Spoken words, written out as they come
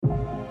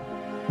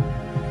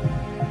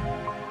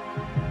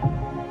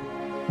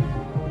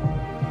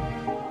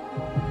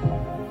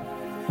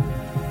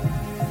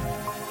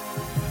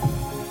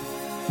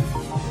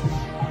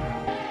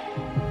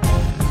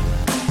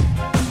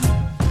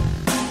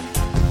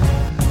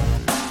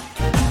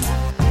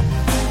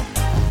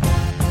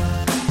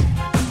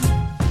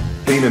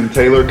Tine and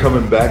Taylor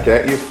coming back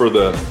at you for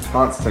the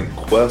Constant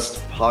Quest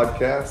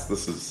podcast.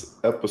 This is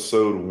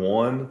episode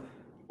 1.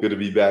 Good to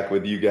be back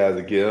with you guys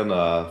again.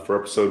 For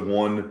episode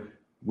 1,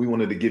 we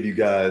wanted to give you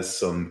guys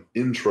some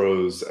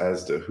intros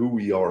as to who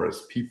we are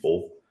as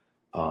people.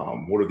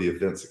 What are the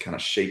events that kind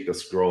of shaped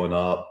us growing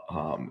up?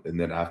 And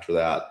then after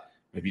that,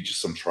 maybe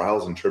just some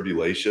trials and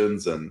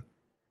tribulations and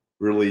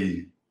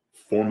really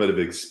formative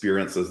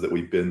experiences that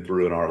we've been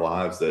through in our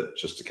lives, that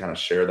just to kind of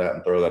share that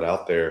and throw that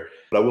out there.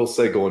 But I will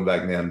say, going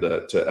back, man,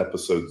 to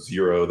episode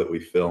 0 that we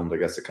filmed, I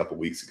guess a couple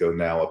weeks ago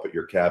now, up at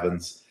your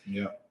cabins.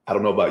 Yeah. I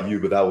don't know about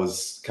you, but that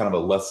was kind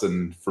of a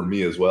lesson for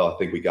me as well. I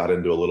think we got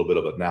into a little bit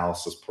of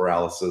analysis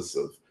paralysis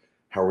of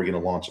how are we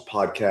going to launch a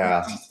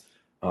podcast?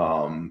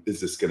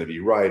 Is this going to be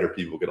right? Are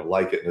people going to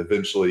like it? And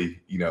eventually,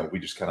 we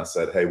just kind of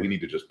said, hey, we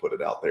need to just put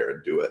it out there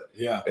and do it.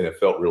 Yeah. And it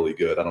felt really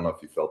good. I don't know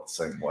if you felt the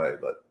same way,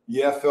 but.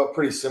 Yeah, it felt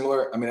pretty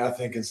similar. I mean, I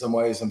think in some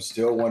ways I'm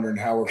still wondering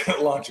how we're going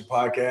to launch a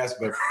podcast,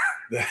 but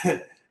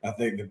I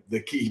think the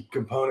key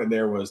component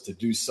there was to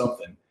do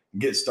something,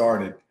 get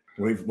started.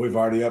 We've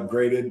already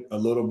upgraded a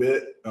little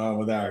bit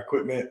with our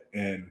equipment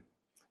and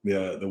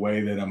the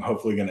way that I'm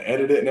hopefully going to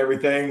edit it and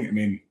everything. I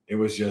mean, it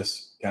was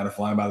just kind of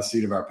flying by the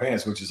seat of our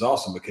pants, which is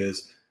awesome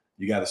because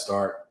you got to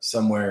start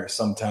somewhere,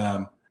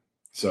 sometime.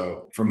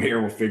 So from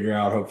here, we'll figure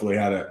out hopefully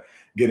how to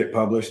get it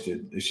published.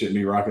 It shouldn't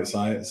be rocket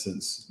science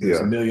since there's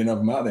a million of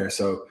them out there.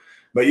 So,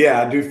 but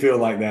yeah, I do feel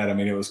like that. I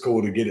mean, it was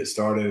cool to get it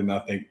started. And I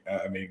think,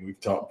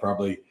 we've talked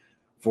probably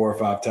 4 or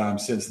 5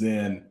 times since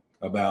then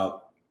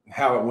about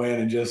how it went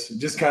and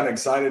just kind of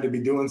excited to be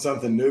doing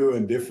something new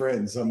and different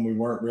and something we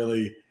weren't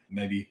really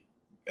maybe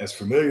as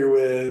familiar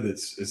with.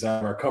 It's out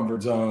of our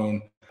comfort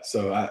zone.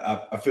 So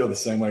I feel the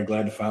same way.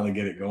 Glad to finally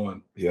get it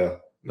going. Yeah,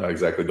 no,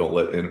 exactly. Don't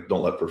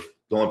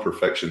let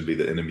perfection be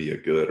the enemy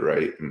of good,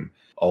 right? And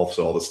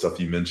also all the stuff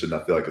you mentioned,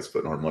 I feel like it's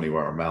putting our money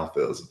where our mouth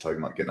is and talking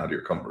about getting out of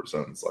your comfort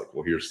zone. It's like,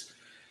 well, here's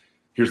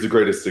the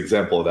greatest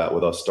example of that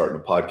with us starting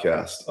a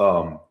podcast.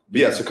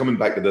 So coming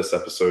back to this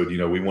episode,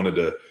 we wanted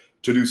to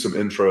do some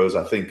intros.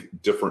 I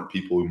think different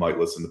people who might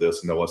listen to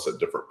this know us at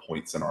different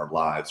points in our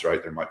lives,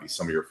 right? There might be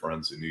some of your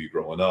friends who knew you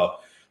growing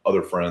up.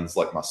 Other friends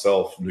like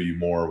myself knew you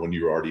more when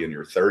you were already in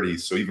your 30s.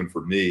 So even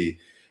for me,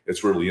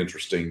 it's really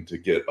interesting to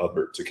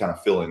to kind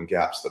of fill in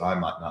gaps that I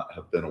might not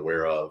have been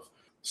aware of.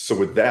 So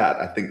with that,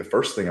 I think the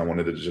first thing I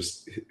wanted to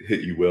just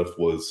hit you with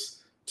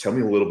was tell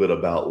me a little bit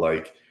about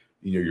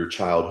your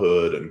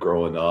childhood and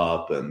growing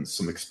up and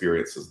some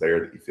experiences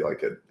there that you feel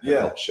like it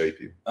helped shape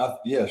you.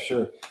 Yeah,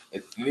 sure.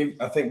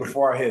 I think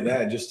before I hit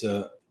that, just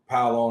to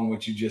pile on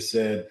what you just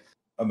said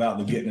about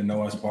the getting to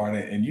know us part,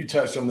 and you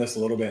touched on this a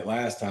little bit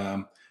last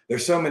time,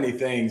 there's so many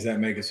things that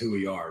make us who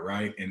we are,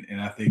 right?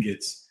 And I think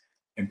it's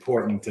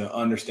important to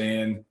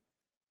understand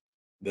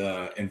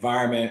the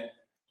environment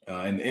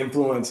and the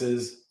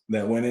influences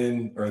that went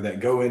in or that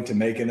go into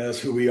making us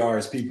who we are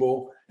as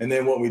people, and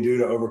then what we do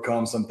to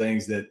overcome some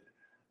things that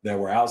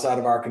were outside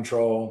of our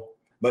control.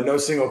 But no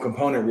single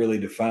component really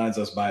defines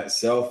us by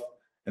itself.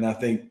 And I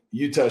think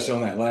you touched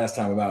on that last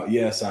time about,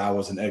 yes, I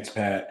was an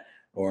expat,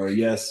 or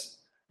yes,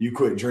 you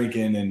quit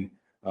drinking, and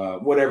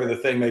whatever the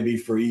thing may be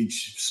for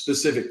each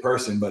specific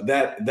person. But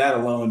that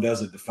alone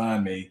doesn't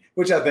define me,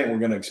 which I think we're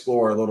going to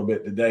explore a little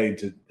bit today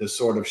to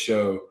sort of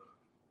show,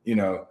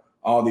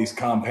 all these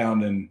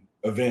compounding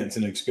events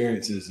and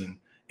experiences and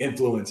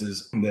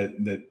influences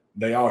that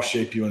they all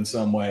shape you in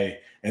some way.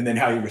 And then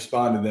how you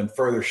respond to them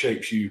further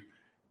shapes you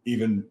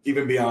even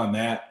beyond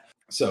that.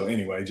 So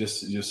anyway,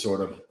 just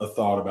sort of a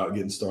thought about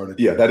getting started.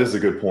 Yeah, that is a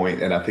good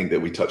point. And I think that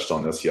we touched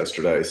on this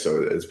yesterday.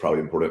 So it's probably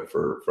important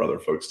for other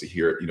folks to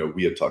hear it.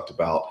 We had talked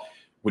about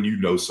when you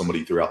know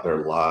somebody throughout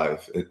their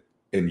life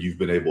and you've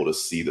been able to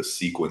see the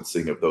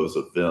sequencing of those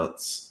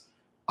events,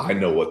 I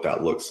know what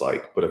that looks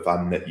like. But if I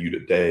met you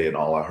today and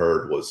all I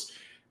heard was,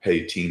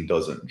 hey, Tine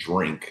doesn't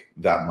drink,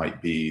 that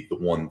might be the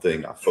one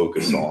thing I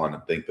focus on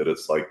and think that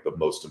it's like the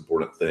most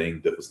important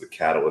thing that was the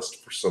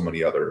catalyst for so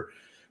many other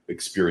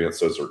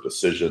experiences or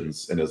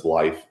decisions in his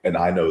life. And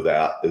I know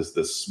that is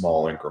this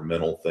small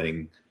incremental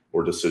thing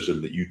or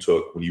decision that you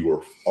took when you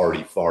were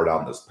already far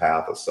down this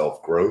path of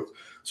self-growth.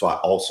 So I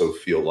also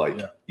feel like,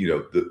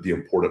 the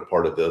important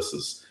part of this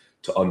is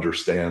to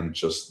understand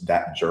just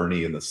that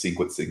journey and the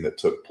sequencing that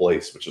took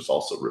place, which is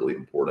also really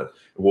important.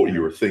 What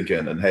you were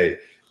thinking, and hey,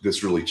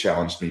 this really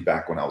challenged me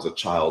back when I was a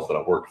child, but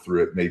I worked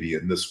through it maybe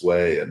in this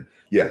way. And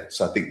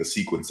so I think the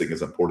sequencing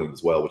is important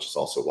as well, which is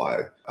also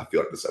why I feel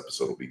like this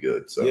episode will be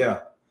good. So yeah.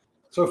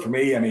 So for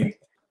me, I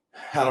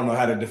don't know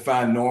how to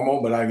define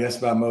normal, but I guess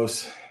by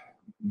most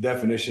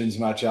definitions,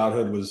 my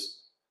childhood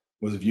was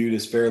viewed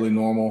as fairly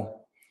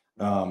normal.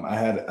 I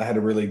had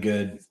a really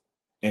good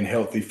and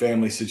healthy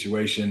family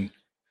situation.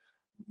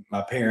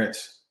 My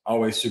parents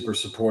always super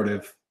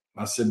supportive.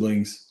 My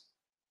siblings,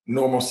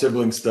 normal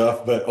sibling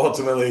stuff, but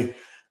ultimately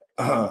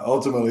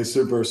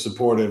super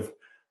supportive.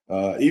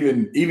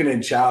 Even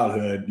in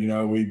childhood,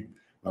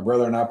 my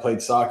brother and I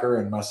played soccer,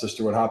 and my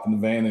sister would hop in the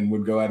van and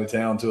would go out of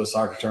town to a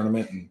soccer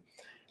tournament, and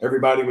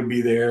everybody would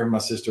be there. My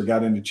sister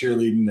got into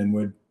cheerleading and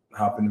would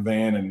hop in the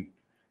van and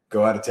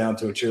go out of town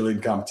to a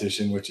cheerleading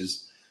competition, which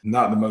is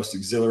not the most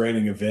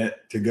exhilarating event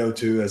to go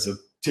to as a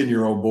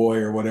 10-year-old boy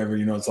or whatever.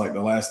 It's like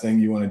the last thing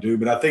you want to do.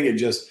 But I think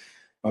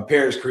my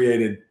parents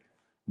created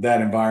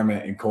that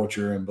environment and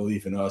culture and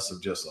belief in us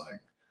of just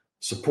like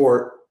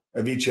support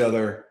of each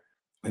other.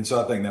 And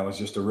so I think that was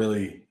just a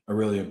really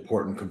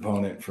important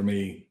component for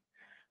me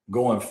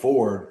going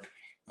forward.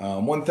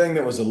 One thing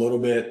that was a little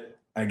bit,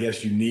 I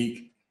guess,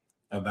 unique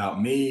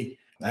about me,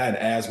 I had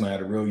asthma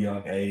at a real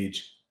young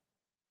age.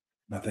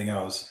 I think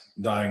I was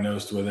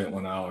diagnosed with it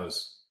when I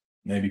was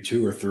maybe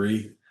 2 or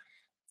 3.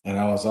 And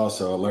I was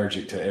also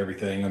allergic to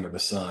everything under the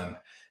sun.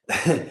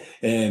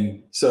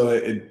 And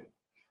so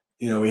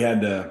we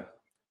had to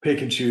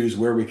pick and choose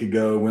where we could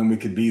go, when we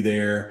could be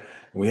there.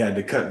 We had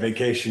to cut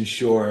vacation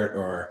short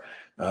or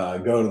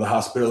go to the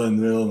hospital in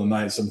the middle of the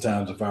night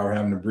sometimes if I were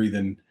having a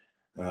breathing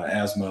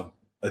asthma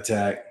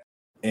attack.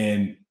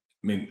 And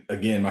I mean,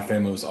 again, my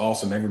family was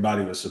awesome.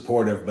 Everybody was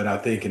supportive. But I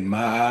think in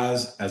my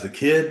eyes as a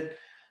kid,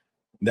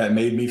 that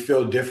made me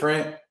feel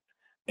different.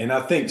 And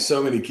I think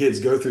so many kids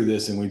go through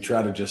this and we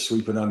try to just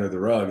sweep it under the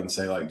rug and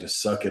say, like,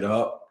 just suck it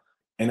up.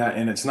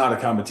 And it's not a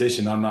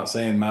competition. I'm not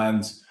saying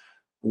mine's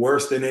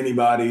worse than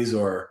anybody's,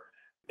 or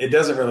it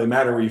doesn't really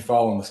matter where you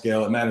fall on the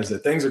scale. It matters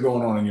that things are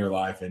going on in your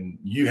life and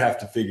you have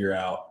to figure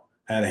out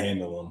how to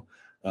handle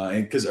them.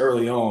 And because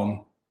early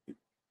on,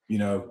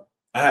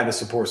 I had a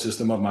support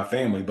system of my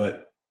family,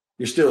 but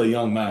you're still a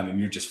young man and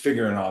you're just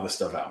figuring all this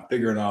stuff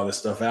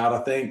out, I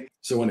think.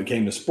 So when it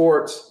came to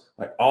sports,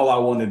 like all I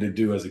wanted to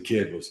do as a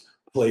kid was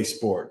play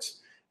sports.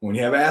 When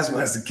you have asthma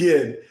as a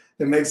kid,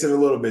 it makes it a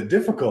little bit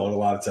difficult a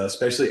lot of times,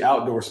 especially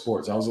outdoor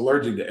sports. I was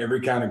allergic to every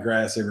kind of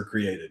grass ever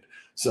created.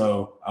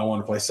 So I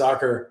want to play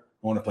soccer.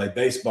 I want to play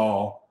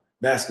baseball.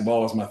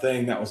 Basketball was my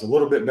thing. That was a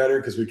little bit better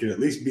because we could at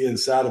least be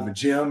inside of a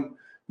gym.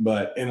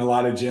 But in a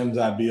lot of gyms,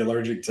 I'd be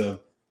allergic to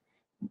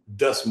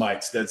dust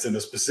mites that's in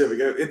a specific,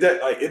 it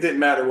didn't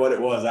matter what it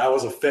was. I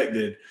was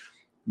affected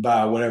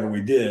by whatever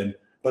we did.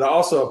 But I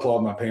also applaud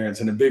my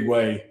parents in a big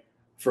way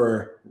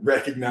for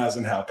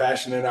recognizing how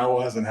passionate I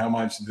was and how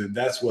much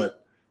that's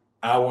what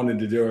I wanted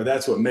to do, or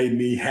that's what made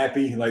me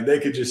happy. Like they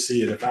could just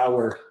see it. If I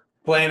were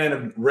playing in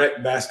a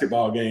rec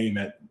basketball game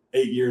at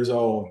 8 years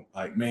old,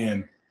 like,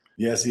 man,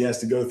 yes, he has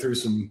to go through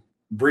some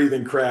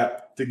breathing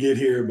crap to get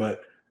here,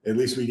 but at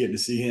least we get to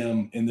see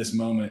him in this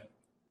moment.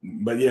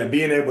 But yeah,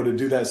 being able to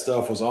do that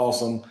stuff was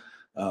awesome.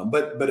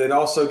 But it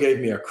also gave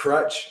me a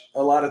crutch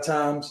a lot of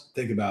times.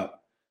 Think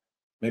about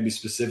maybe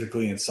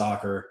specifically in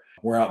soccer,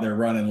 we're out there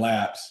running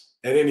laps.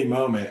 At any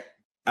moment,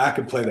 I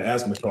could play the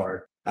asthma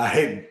card. I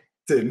hate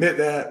to admit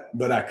that,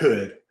 but I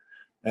could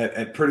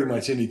at pretty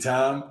much any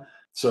time.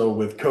 So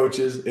with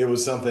coaches, it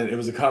was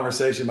a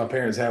conversation my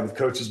parents had with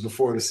coaches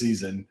before the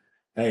season.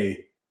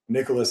 Hey,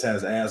 Nicholas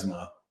has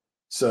asthma.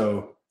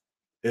 So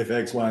if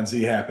X, Y, and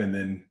Z happen,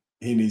 then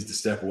he needs to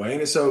step away.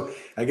 And so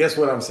I guess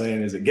what I'm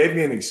saying is it gave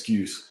me an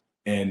excuse.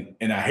 And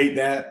I hate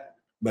that,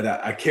 but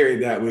I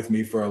carried that with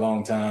me for a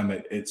long time.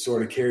 It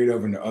sort of carried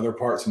over into other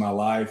parts of my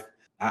life.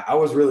 I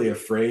was really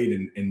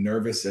afraid and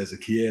nervous as a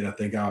kid. I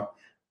think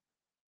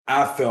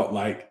I felt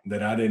like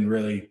that I didn't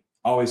really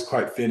always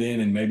quite fit in,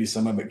 and maybe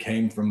some of it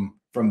came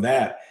from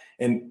that.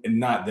 And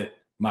not that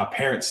my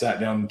parents sat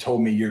down and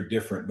told me you're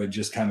different, but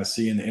just kind of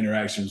seeing the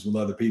interactions with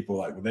other people,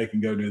 like, well, they can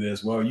go do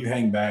this. Well, you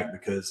hang back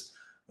because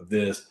of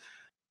this.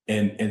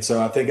 And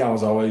so I think I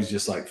was always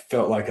just like,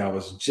 felt like I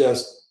was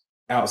just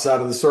outside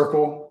of the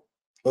circle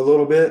a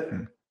little bit.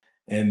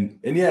 And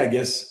yeah, I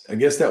guess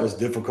that was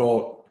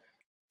difficult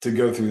to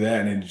go through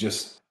that. And it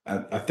just,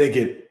 I think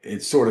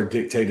it sort of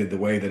dictated the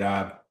way that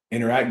I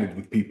interacted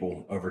with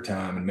people over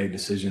time and made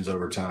decisions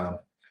over time.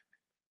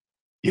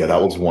 Yeah,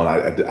 that was one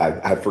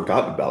I had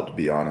forgotten about, to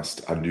be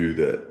honest. I knew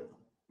that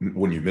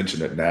when you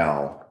mention it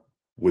now,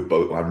 with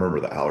both, I remember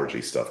the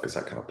allergy stuff because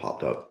that kind of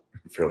popped up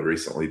fairly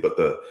recently, but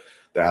the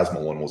asthma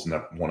one was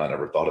one I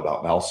never thought about.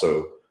 And I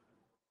also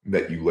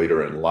met you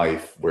later in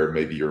life where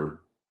maybe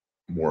you're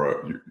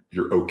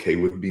okay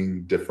with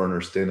being different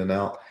or standing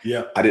out.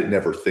 Yeah. I didn't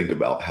ever think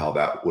about how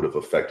that would have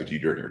affected you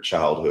during your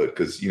childhood.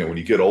 Because, when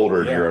you get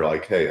older and you're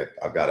like, hey,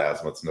 I've got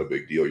asthma, it's no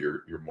big deal.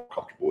 You're more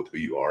comfortable with who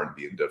you are and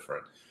being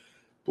different.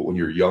 But when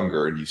you're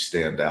younger and you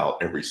stand out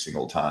every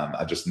single time,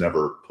 I just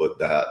never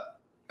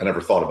I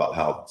never thought about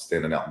how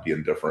standing out and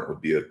being different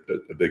would be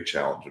a big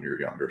challenge when you're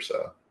younger.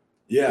 So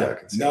yeah,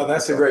 no,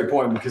 that's a great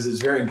point, because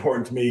it's very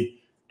important to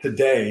me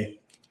today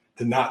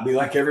to not be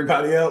like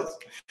everybody else,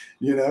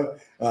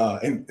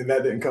 and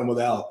that didn't come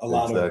without a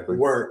lot of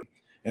work.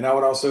 And I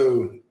would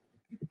also,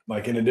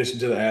 like, in addition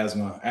to the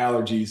asthma,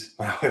 allergies,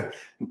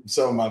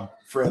 some of my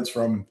friends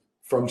from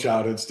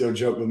childhood still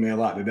joke with me a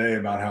lot today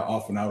about how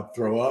often I would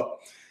throw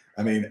up.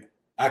 I mean,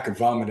 I could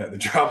vomit at the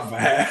drop of a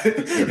hat.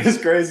 As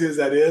crazy as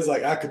that is,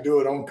 like, I could do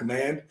it on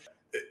command.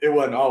 It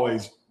wasn't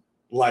always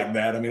like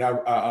that. I mean, I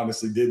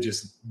honestly did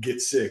just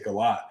get sick a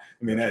lot.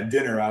 I mean, at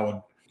dinner,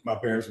 my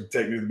parents would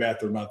take me to the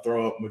bathroom, I'd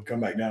throw up and would come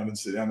back down and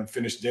sit down and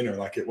finish dinner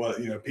like it was.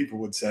 People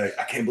would say,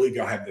 I can't believe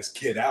y'all have this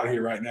kid out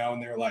here right now.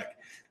 And they're like,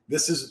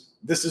 this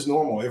is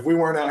normal. If we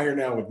weren't out here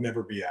now, we'd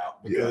never be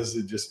out, because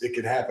it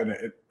could happen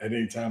at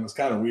any time. It's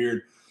kind of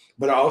weird,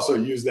 but I also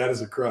use that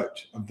as a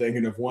crutch. I'm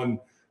thinking of one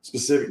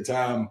specific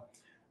time,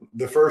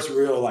 the first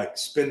real like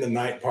spend the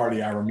night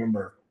party. I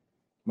remember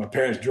my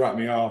parents dropped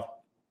me off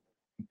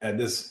at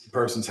this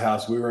person's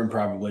house. We were in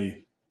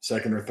probably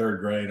second or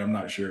third grade, I'm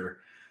not sure.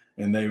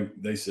 And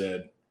they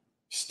said,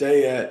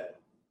 stay at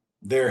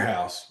their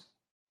house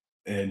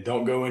and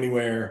don't go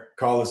anywhere.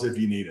 Call us if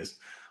you need us.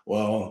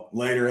 Well,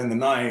 later in the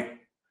night,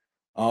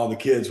 all the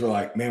kids were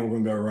like, man, we're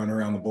going to go run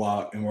around the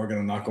block and we're going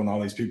to knock on all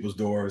these people's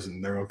doors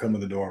and they're going to come to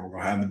the door and we're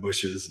going to hide in the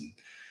bushes and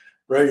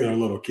regular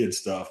little kid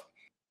stuff.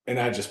 And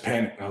I just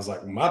panicked. I was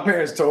like, my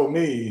parents told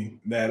me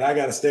that I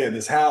got to stay at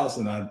this house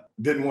and I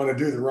didn't want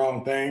to do the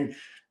wrong thing.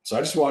 So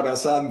I just walked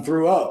outside and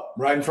threw up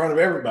right in front of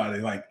everybody,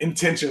 like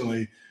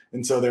intentionally.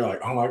 And so they're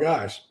like, oh my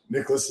gosh,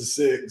 Nicholas is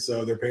sick.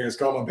 So their parents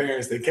called my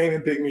parents. They came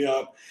and picked me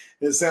up.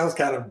 It sounds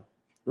kind of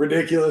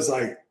ridiculous,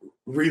 like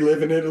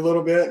reliving it a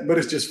little bit, but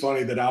it's just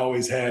funny that I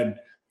always had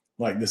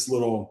like this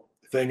little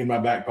thing in my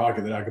back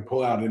pocket that I could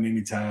pull out at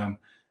any time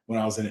when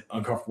I was in an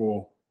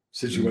uncomfortable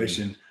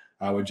situation.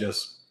 I would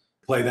just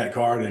play that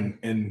card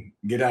and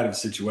get out of the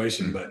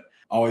situation, but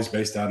always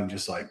based out of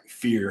just like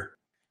fear.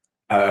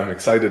 I'm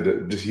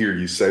excited to hear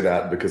you say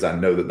that, because I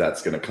know that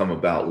that's going to come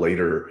about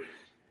later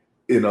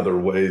in other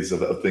ways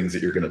of things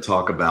that you're going to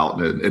talk about.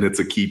 And it's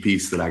a key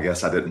piece that I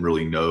guess I didn't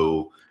really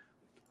know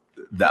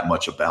that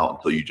much about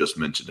until you just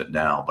mentioned it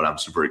now, but I'm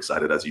super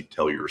excited as you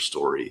tell your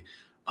story.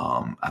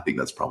 I think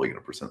that's probably going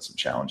to present some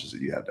challenges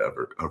that you had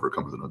to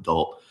overcome as an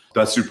adult.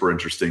 That's super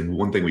interesting.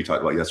 One thing we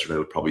talked about yesterday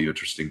would probably be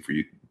interesting for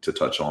you to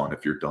touch on,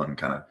 if you're done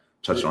kind of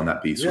touching on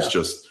that piece, was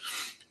just,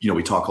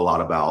 we talk a lot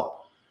about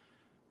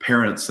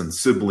parents and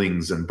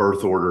siblings and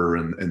birth order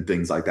and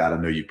things like that. I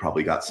know you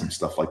probably got some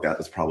stuff like that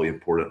that's probably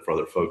important for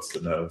other folks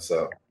to know.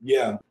 So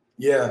yeah.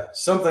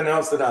 Something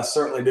else that I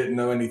certainly didn't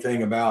know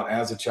anything about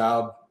as a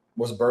child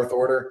was birth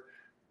order,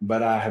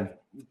 but I have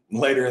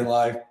later in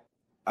life,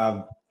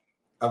 I've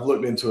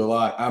looked into a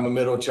lot. I'm a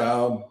middle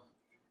child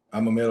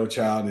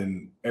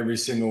in every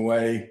single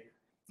way.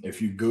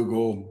 If you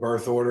Google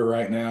birth order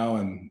right now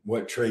and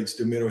what traits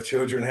do middle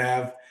children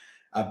have,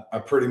 I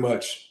pretty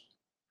much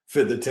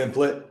fit the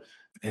template.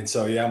 And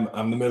so,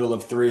 I'm the middle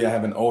of three. I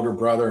have an older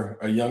brother,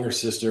 a younger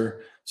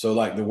sister. So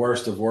like the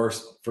worst of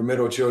worst for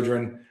middle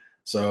children.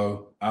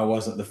 So I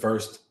wasn't the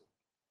first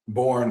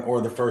born or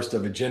the first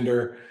of a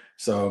gender.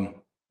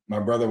 So my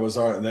brother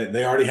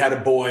they already had a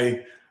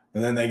boy,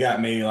 and then they got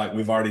me, like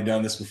we've already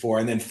done this before.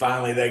 And then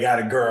finally they got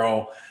a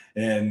girl,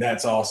 and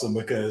that's awesome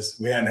because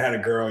we hadn't had a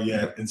girl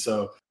yet. And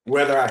so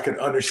whether I could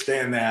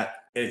understand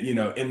that,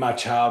 in my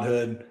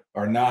childhood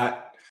or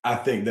not, I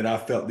think that I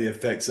felt the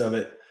effects of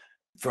it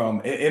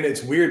and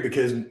it's weird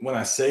because when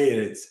I say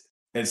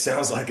it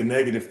sounds like a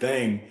negative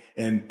thing.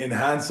 And in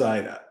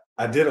hindsight,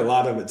 I did a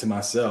lot of it to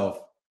myself,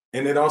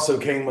 and it also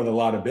came with a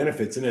lot of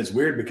benefits. And it's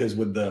weird because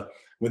with the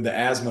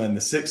asthma and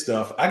the sick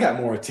stuff, I got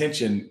more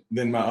attention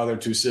than my other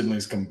two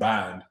siblings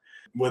combined,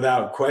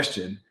 without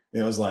question.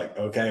 It was like,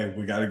 okay,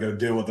 we got to go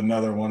deal with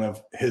another one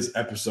of his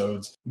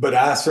episodes. But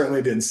I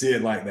certainly didn't see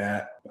it like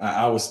that.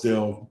 I was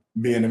still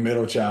being a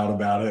middle child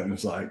about it. And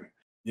it's like,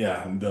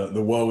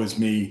 the woe is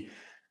me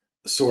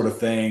sort of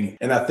thing.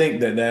 And I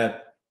think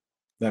that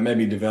made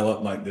me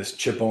develop like this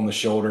chip on the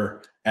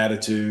shoulder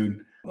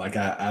attitude. Like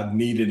I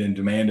needed and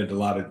demanded a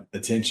lot of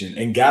attention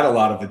and got a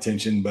lot of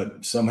attention,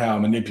 but somehow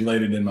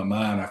manipulated in my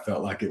mind. I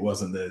felt like it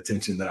wasn't the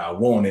attention that I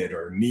wanted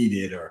or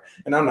needed,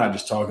 and I'm not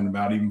just talking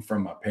about even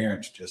from my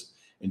parents, just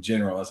in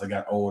general, as I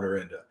got older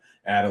into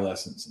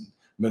adolescence and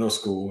middle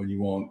school, and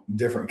you want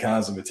different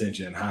kinds of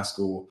attention in high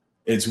school.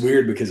 It's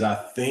weird because I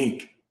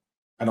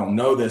don't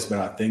know this, but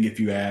I think if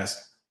you ask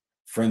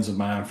friends of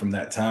mine from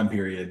that time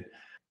period,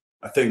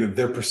 I think that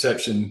their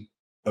perception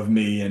of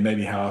me and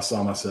maybe how I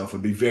saw myself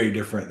would be very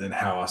different than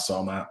how I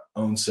saw my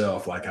own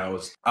self. Like I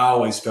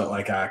always felt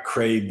like I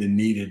craved and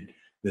needed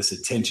this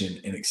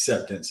attention and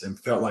acceptance, and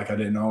felt like I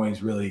didn't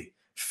always really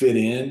fit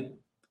in.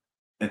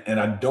 And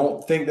I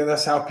don't think that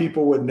that's how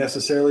people would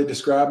necessarily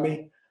describe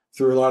me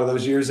through a lot of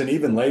those years. And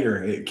even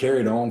later, it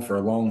carried on for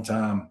a long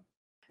time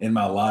in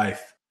my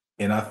life.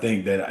 And I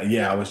think that,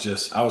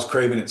 I was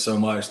craving it so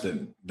much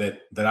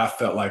that I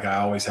felt like I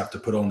always have to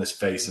put on this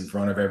face in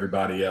front of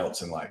everybody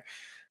else. And like,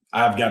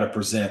 I've got to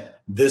present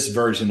this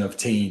version of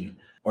Tine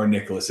or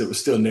Nicholas. It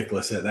was still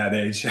Nicholas at that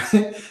age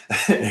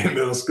in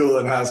middle school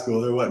and high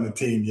school. There wasn't a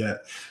teen yet,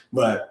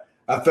 but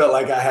I felt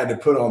like I had to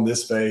put on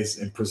this face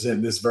and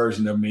present this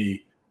version of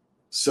me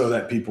so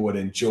that people would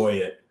enjoy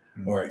it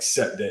or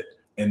accept it.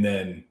 And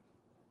then,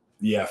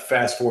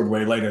 fast forward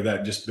way later,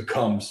 that just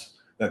becomes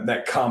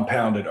that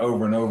compounded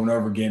over and over and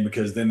over again,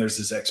 because then there's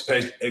this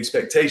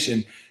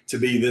expectation to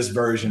be this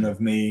version of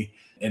me.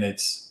 And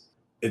it's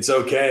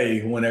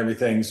okay when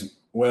everything's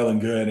well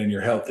and good and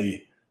you're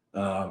healthy.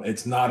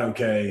 It's not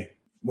okay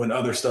when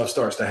other stuff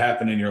starts to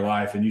happen in your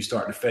life and you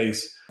start to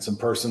face some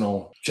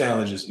personal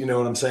challenges. You know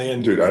what I'm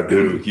saying? Dude, I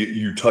do.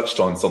 You touched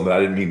on something. I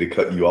didn't mean to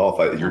cut you off.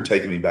 You're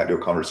taking me back to a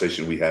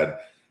conversation we had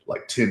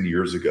like 10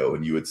 years ago,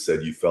 and you had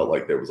said you felt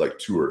like there was like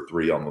 2 or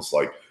 3 almost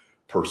like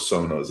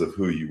personas of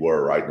who you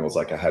were, right? And it was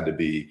like I had to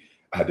be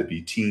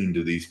Tine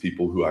to these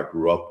people who I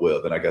grew up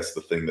with. And I guess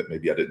the thing that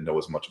maybe I didn't know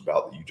as much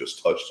about that you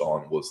just touched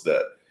on was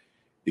that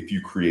if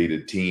you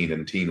created Tine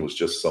and Tine was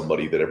just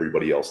somebody that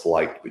everybody else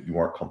liked, but you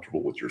weren't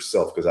comfortable with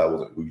yourself because that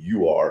wasn't who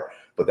you are,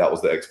 but that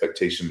was the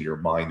expectation in your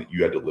mind that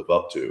you had to live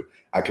up to.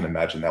 I can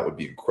imagine that would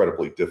be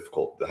incredibly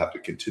difficult to have to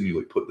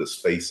continually put this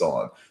face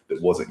on that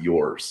wasn't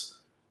yours.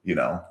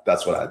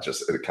 That's what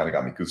it kind of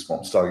got me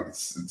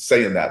goosebumps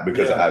saying that,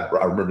 because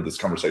I remember this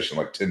conversation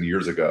like 10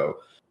 years ago,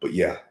 but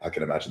yeah, I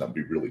can imagine that would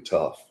be really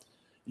tough.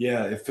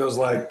 Yeah. It feels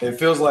like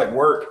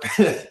work.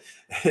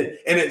 and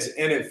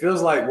it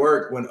feels like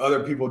work when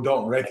other people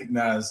don't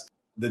recognize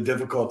the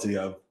difficulty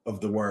of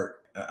the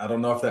work. I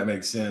don't know if that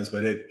makes sense,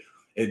 but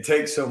it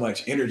takes so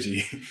much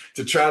energy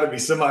to try to be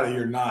somebody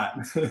you're not.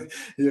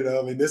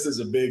 This is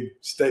a big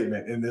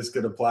statement, and this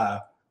could apply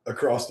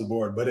across the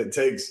board, but it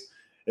takes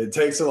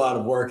a lot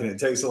of work, and it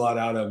takes a lot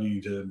out of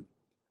you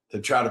to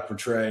try to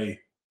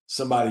portray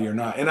somebody you're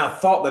not. And I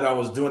thought that I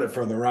was doing it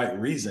for the right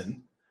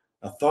reason.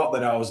 I thought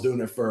that I was doing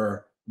it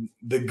for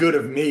the good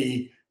of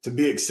me to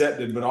be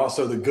accepted, but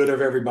also the good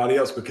of everybody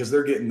else, because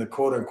they're getting the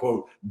quote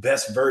unquote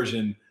best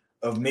version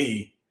of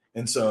me.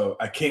 And so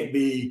I can't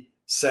be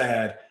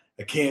sad.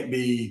 I can't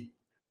be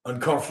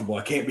uncomfortable.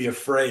 I can't be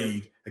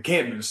afraid.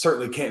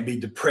 Certainly can't be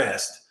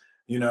depressed,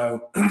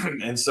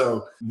 And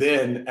so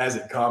then as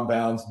it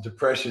compounds,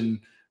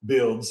 depression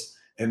builds,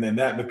 and then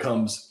that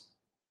becomes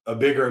a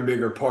bigger and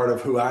bigger part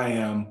of who I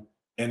am.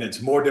 And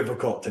it's more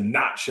difficult to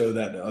not show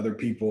that to other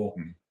people.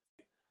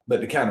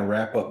 But to kind of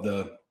wrap up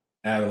the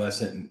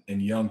adolescent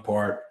and young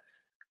part,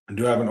 I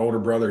do have an older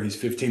brother. He's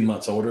 15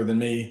 months older than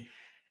me.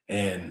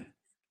 And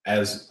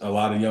as a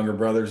lot of younger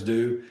brothers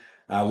do,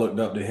 I looked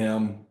up to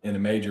him in a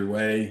major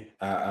way.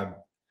 I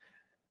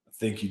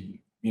think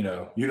you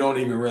don't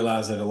even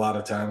realize that a lot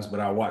of times, but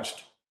I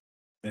watched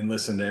and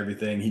listened to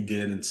everything he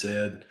did and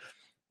said,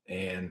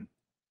 and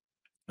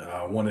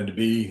I wanted to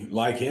be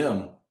like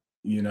him.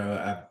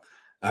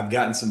 I've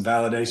gotten some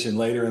validation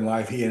later in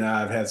life. He and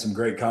I have had some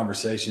great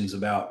conversations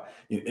about,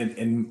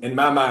 in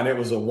my mind, it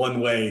was a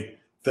one-way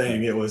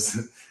thing. It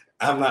was,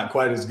 I'm not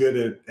quite as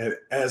good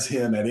as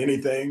him at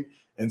anything.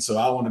 And so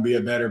I want to be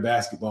a better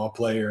basketball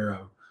player,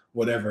 or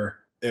whatever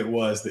it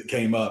was that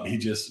came up.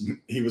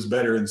 He was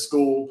better in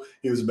school.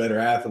 He was a better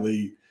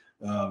athlete.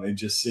 It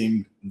just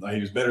seemed like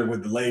he was better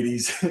with the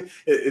ladies.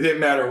 It didn't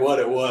matter what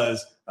it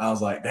was. I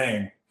was like,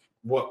 dang,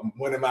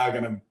 when am I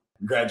going to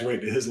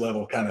graduate to his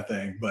level, kind of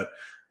thing. But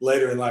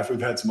later in life,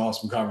 we've had some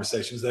awesome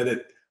conversations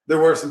there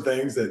were some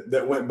things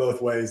that went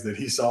both ways, that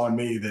he saw in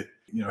me, that,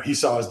 he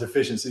saw his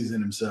deficiencies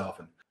in himself.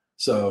 And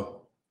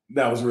so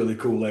that was really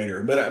cool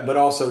later. But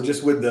also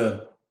just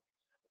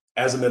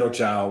as a middle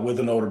child with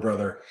an older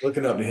brother,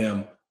 looking up to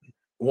him,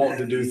 wanting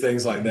to do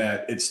things like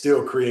that, it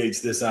still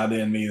creates this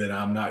idea in me that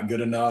I'm not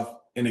good enough.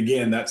 And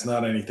again, that's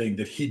not anything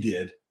that he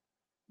did.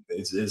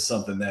 It's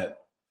something that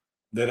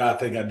I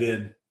think I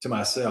did to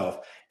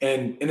myself.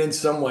 And in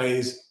some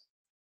ways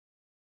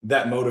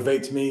that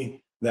motivates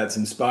me, that's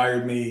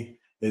inspired me.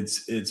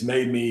 It's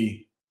made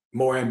me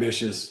more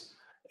ambitious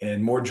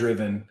and more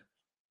driven.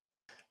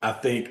 I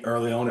think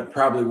early on, it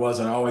probably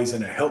wasn't always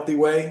in a healthy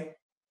way,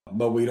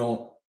 but we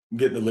don't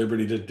get the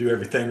liberty to do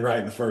everything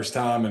right the first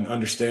time and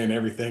understand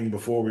everything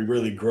before we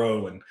really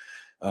grow and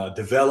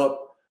develop.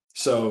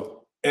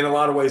 So in a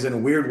lot of ways, in a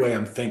weird way,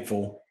 I'm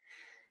thankful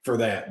for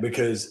that,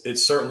 because it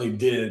certainly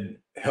did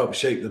help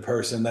shape the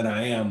person that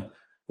I am,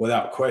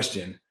 without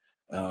question.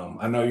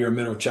 I know you're a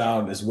middle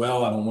child as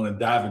well. I don't want to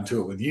dive into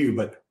it with you,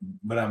 but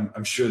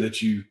I'm sure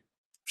that you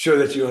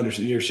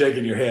understand. You're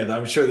shaking your head.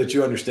 I'm sure that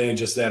you understand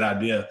just that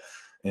idea.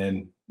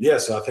 And yeah,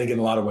 so I think in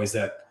a lot of ways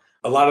that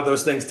a lot of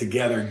those things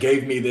together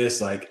gave me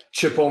this like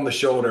chip on the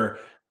shoulder.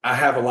 I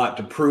have a lot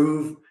to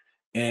prove,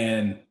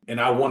 and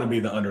I want to be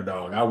the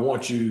underdog. I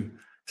want you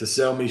to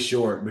sell me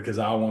short, because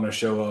I want to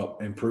show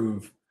up and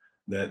prove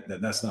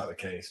that's not the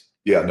case.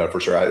 Yeah, no, for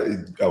sure.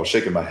 I was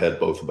shaking my head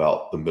both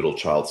about the middle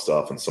child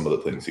stuff and some of the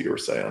things that you were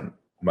saying.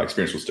 My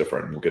experience was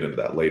different, and we'll get into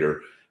that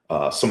later.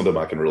 Some of them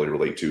I can really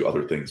relate to,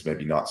 other things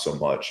maybe not so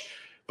much.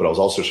 But I was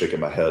also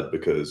shaking my head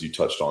because you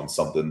touched on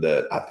something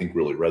that I think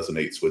really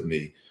resonates with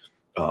me.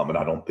 And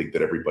I don't think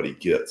that everybody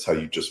gets how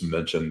you just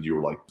mentioned. You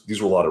were like,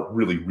 these were a lot of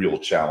really real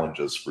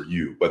challenges for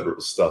you, whether it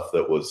was stuff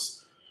that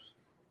was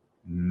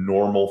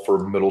normal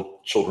for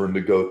middle children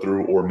to go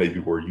through, or maybe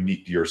were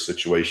unique to your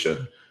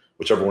situation.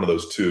 Whichever one of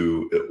those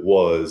two it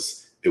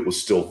was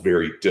still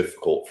very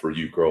difficult for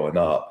you growing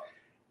up.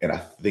 And I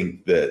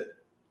think that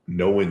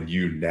knowing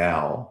you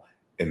now,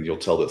 and you'll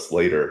tell this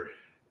later,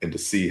 and to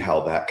see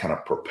how that kind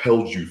of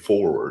propelled you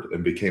forward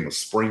and became a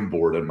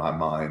springboard in my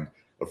mind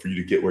for you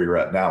to get where you're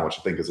at now, which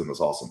I think is in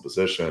this awesome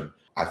position.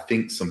 I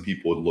think some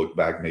people would look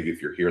back, maybe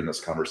if you're hearing this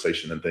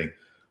conversation, and think,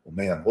 well,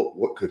 man,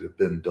 what could have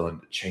been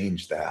done to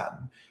change that?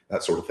 And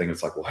that sort of thing.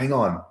 It's like, well, hang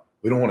on.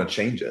 We don't want to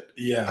change it.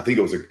 Yeah. I think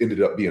it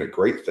ended up being a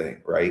great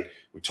thing, right?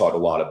 We talked a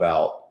lot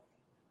about,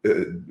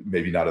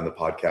 maybe not in the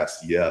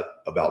podcast yet,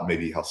 about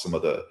maybe how some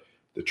of the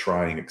the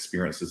trying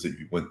experiences that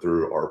you went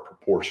through are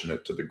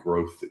proportionate to the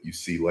growth that you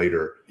see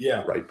later.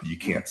 Yeah. Right. But you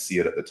can't see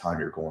it at the time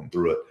you're going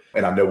through it.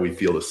 And I know we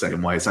feel the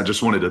same way. So I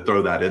just wanted to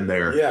throw that in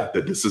there,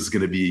 that this is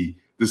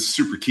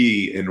super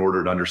key in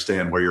order to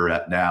understand where you're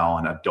at now.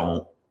 And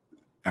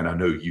I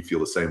know you feel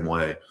the same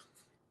way.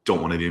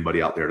 Don't want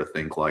anybody out there to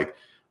think like,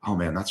 oh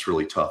man, that's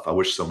really tough. I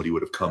wish somebody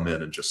would have come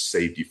in and just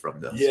saved you from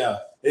this. Yeah.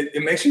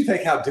 It makes you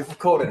think how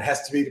difficult it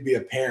has to be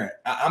a parent.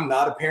 I'm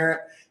not a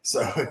parent.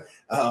 So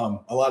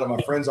a lot of my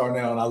friends are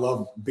now, and I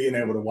love being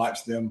able to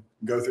watch them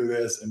go through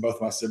this, and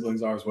both my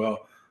siblings are as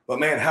well. But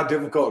man, how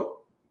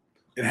difficult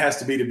it has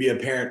to be a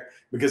parent,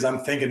 because I'm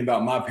thinking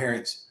about my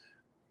parents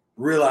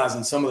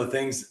realizing some of the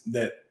things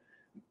that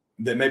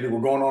maybe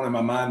were going on in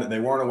my mind that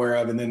they weren't aware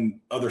of, and then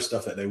other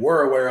stuff that they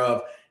were aware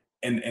of.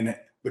 And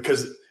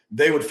because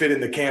they would fit in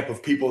the camp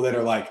of people that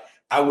are like,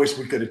 I wish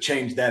we could have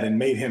changed that and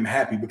made him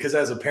happy, because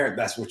as a parent,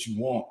 that's what you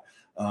want.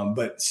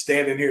 But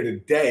standing here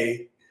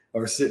today,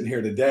 or sitting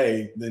here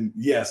today, then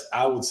yes,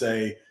 I would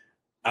say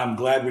I'm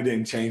glad we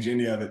didn't change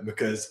any of it,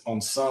 because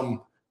on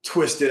some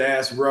twisted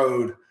ass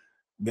road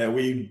that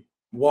we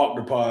walked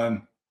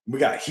upon, we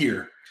got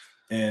here.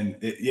 And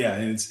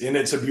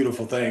it's a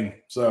beautiful thing.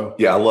 So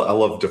yeah, I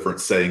love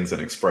different sayings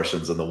and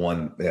expressions. And the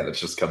one, man,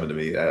 it's just coming to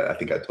me. I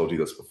think I told you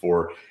this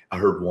before. I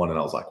heard one and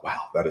I was like,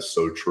 wow, that is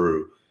so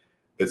true.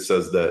 It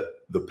says that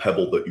the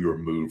pebble that you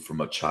remove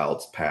from a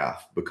child's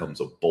path becomes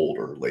a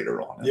boulder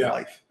later on in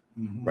life.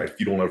 Mm-hmm. Right? If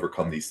you don't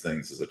overcome these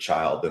things as a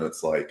child, then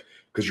it's like,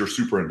 because you're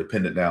super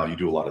independent now, you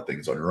do a lot of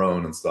things on your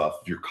own and stuff.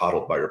 If you're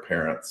coddled by your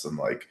parents and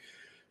like,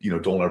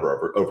 don't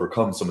ever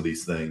overcome some of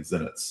these things,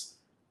 then it's,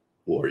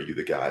 well, are you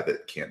the guy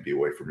that can't be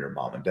away from your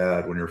mom and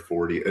dad when you're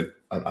 40? And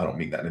I don't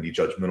mean that in any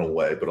judgmental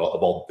way, but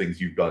of all the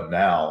things you've done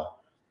now,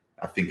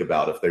 I think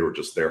about if they were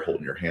just there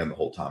holding your hand the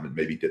whole time and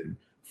maybe didn't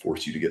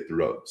force you to get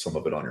through some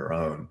of it on your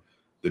own,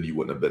 then you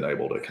wouldn't have been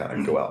able to kind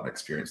of go out and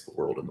experience the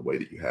world in the way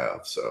that you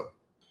have. So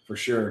for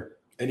sure.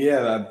 And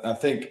yeah, I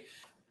think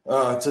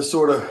to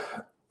sort of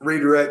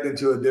redirect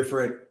into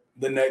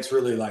the next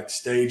really like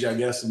stage, I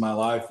guess, of my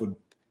life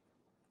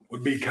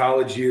would be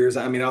college years.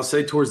 I mean, I'll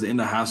say towards the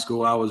end of high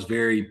school,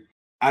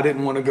 I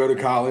didn't want to go to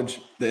college.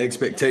 The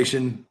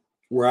expectation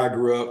where I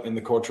grew up and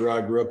the culture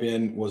I grew up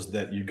in was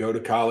that you go to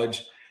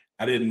college.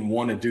 I didn't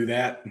want to do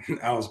that.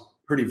 I was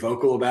pretty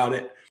vocal about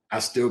it. I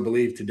still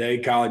believe today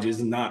college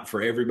is not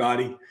for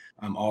everybody.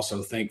 I'm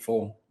also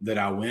thankful that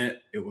I went.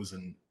 It was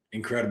an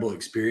incredible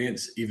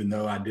experience, even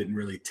though I didn't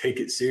really take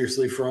it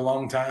seriously for a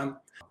long time.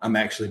 I'm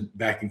actually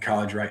back in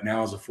college right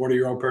now as a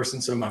 40-year-old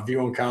person. So my view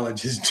on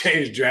college has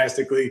changed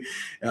drastically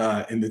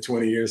in the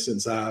 20 years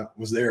since I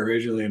was there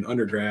originally in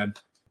undergrad.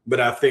 But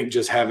I think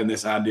just having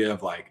this idea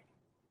of like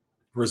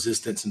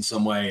resistance in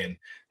some way, and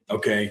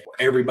okay,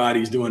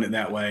 everybody's doing it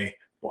that way.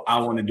 Well, I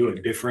want to do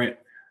it different.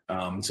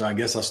 So I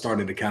guess I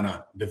started to kind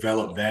of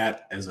develop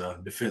that as a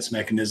defense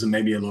mechanism,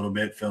 maybe a little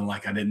bit, feeling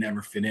like I didn't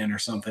ever fit in or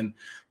something.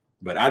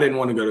 But I didn't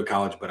want to go to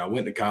college, but I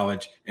went to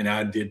college and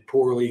I did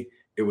poorly.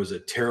 It was a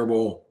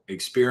terrible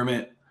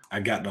experiment. I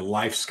got the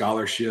life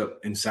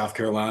scholarship in South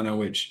Carolina,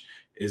 which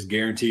is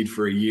guaranteed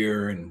for a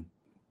year. And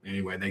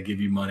anyway, they give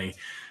you money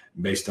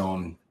based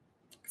on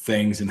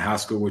things in high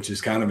school, which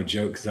is kind of a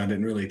joke because I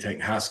didn't really take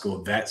high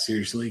school that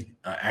seriously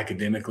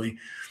academically.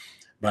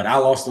 But I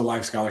lost the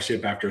life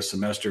scholarship after a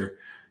semester,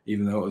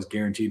 even though it was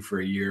guaranteed for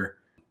a year,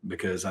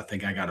 because I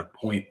think I got a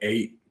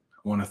 0.8.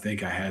 I want to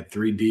think I had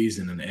 3 D's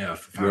and an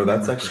F.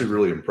 That's actually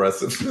really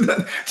impressive.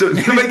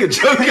 to make a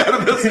joke out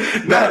of this,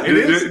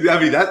 I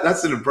mean,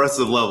 that's an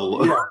impressive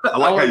level. Yeah. I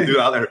like how you do it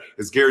out there.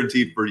 It's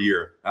guaranteed for a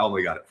year. I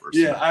only got it for a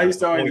semester. I used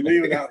to always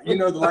leave it out. The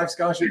life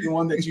scholarship, the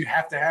one that you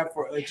have to have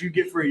that you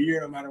get for a year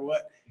no matter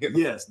what.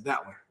 Yes,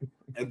 that one.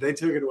 And they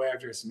took it away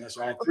after a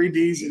semester. I had 3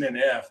 D's and an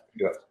F.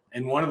 Yeah.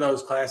 And one of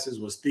those classes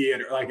was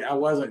theater. Like I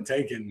wasn't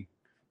taking,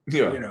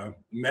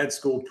 med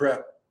school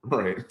prep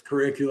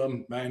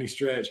curriculum by any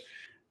stretch.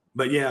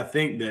 But yeah, I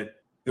think that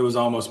it was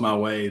almost my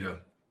way to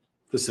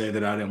say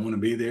that I didn't want to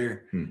be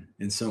there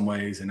in some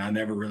ways. And I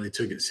never really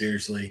took it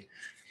seriously.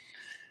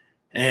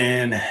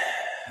 And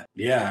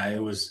yeah,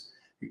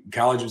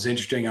 college was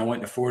interesting. I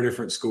went to 4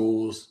 different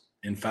schools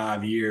in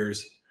 5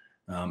 years.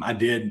 I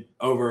did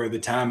over the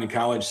time in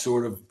college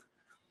sort of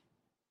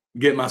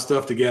get my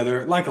stuff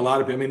together. Like a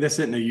lot of people, I mean, this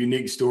isn't a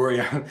unique story.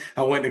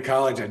 I went to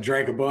college, I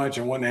drank a bunch.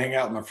 I wanted to hang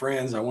out with my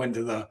friends. I went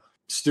to the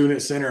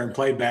student center and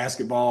played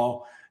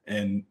basketball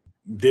and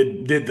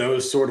did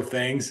those sort of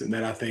things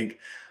that I think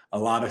a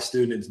lot of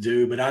students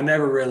do. But I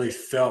never really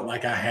felt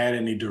like I had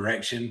any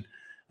direction.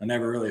 I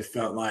never really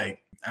felt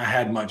like I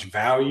had much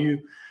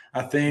value.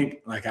 I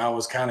think like I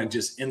was kind of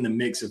just in the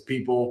mix of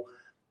people,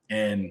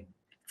 and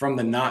from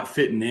the not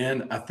fitting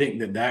in, I think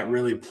that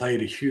really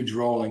played a huge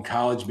role in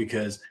college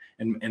because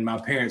and my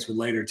parents would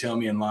later tell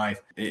me in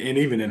life, and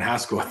even in high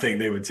school, I think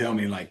they would tell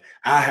me like,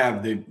 I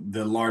have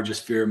the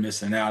largest fear of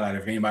missing out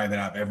of anybody that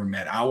I've ever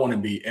met. I want to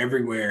be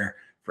everywhere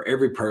for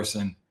every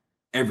person,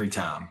 every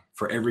time,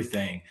 for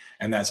everything.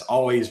 And that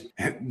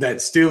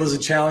still is a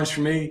challenge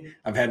for me.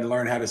 I've had to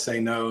learn how to say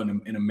no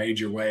in a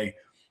major way,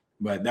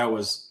 but that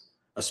was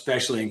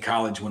especially in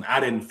college when I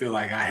didn't feel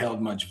like I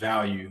held much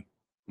value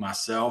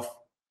myself,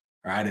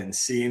 or I didn't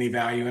see any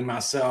value in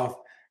myself,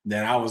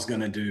 then I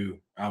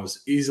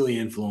was easily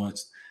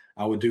influenced.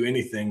 I would do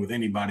anything with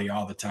anybody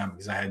all the time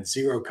because I had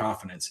zero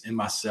confidence in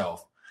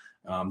myself.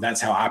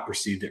 That's how I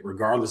perceived it,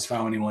 regardless of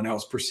how anyone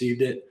else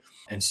perceived it.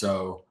 And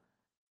so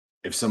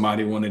if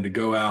somebody wanted to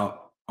go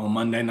out on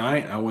Monday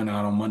night, I went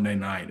out on Monday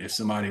night. If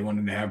somebody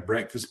wanted to have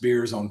breakfast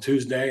beers on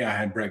Tuesday, I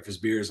had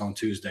breakfast beers on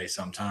Tuesday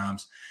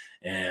sometimes.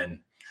 And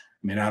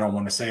I mean, I don't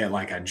want to say it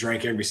like I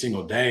drank every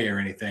single day or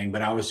anything,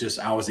 but I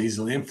was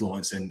easily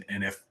influenced. And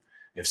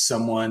if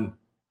someone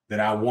that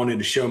I wanted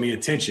to show me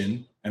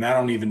attention, and I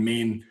don't even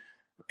mean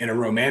in a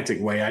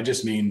romantic way, I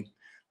just mean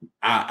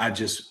I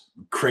just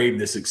craved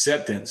this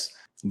acceptance,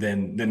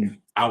 then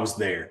I was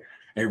there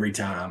every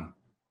time.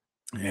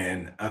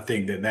 And I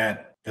think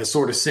that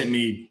sort of sent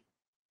me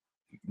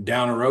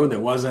down a road that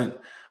wasn't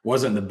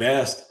the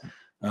best.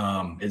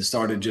 It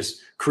started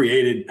just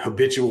created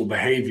habitual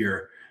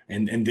behavior,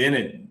 and then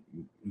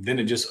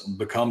it just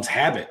becomes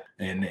habit.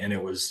 And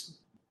it was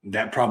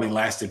that probably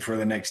lasted for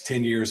the next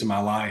 10 years of my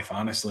life,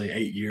 honestly,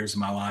 8 years of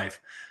my life,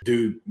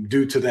 due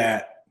to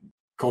that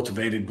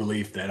cultivated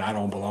belief that I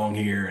don't belong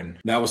here. And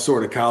that was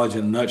sort of college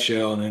in a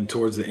nutshell. And then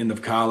towards the end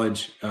of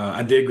college,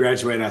 I did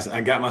graduate.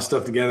 I got my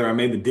stuff together. I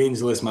made the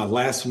dean's list my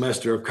last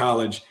semester of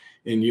college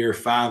in year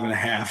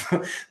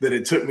 5.5 that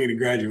it took me to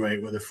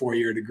graduate with a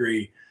 4-year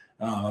degree.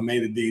 I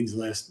made the dean's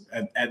list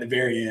at the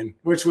very end,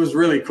 which was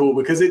really cool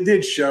because it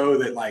did show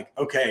that, like,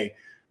 okay,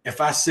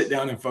 if I sit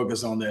down and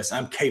focus on this,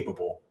 I'm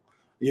capable.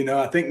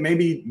 I think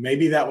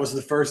maybe that was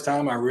the first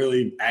time I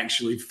really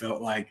actually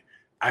felt like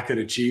I could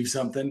achieve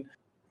something,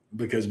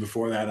 because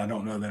before that, I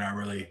don't know that I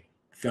really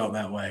felt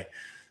that way.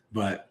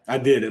 But I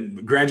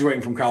did.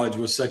 Graduating from college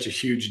was such a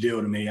huge deal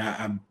to me.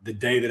 The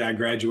day that I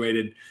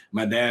graduated,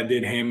 my dad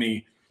did hand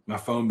me my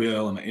phone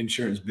bill and my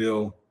insurance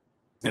bill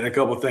and a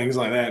couple of things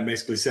like that, and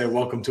basically said,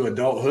 "Welcome to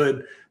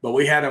adulthood." But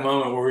we had a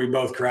moment where we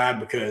both cried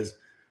because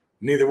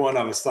neither one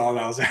of us thought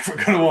I was ever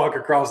going to walk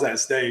across that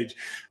stage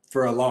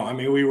for a long. I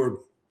mean, we were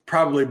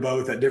probably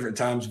both at different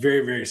times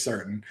very, very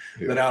certain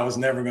that I was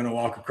never going to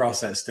walk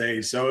across that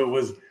stage. So it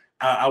was.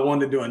 I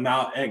wanted to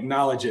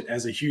acknowledge it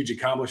as a huge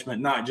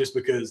accomplishment, not just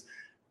because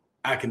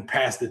I can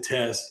pass the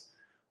test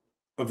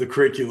of the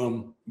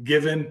curriculum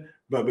given,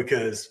 but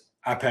because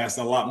I passed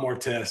a lot more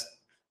tests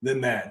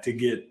than that to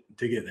get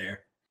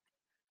there.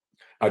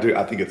 I do.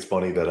 I think it's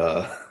funny that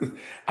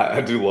I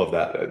do love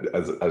that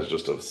as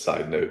just a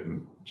side note,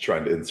 and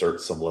trying to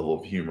insert some level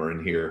of humor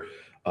in here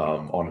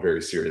on a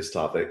very serious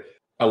topic.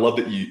 I love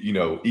that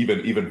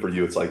even for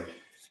you, it's like,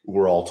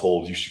 we're all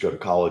told you should go to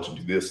college and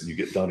do this, and you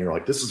get done. You're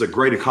like, this is a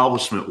great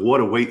accomplishment. What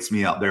awaits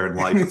me out there in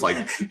life? It's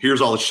like,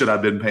 here's all the shit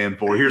I've been paying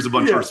for. Here's a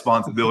bunch of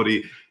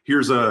responsibility.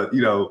 Here's what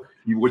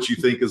you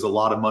think is a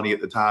lot of money at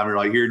the time. You're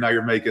like, now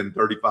you're making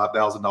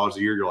 $35,000 a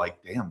year. You're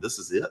like, damn, this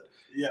is it.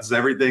 Yeah. This is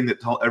everything that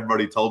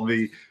everybody told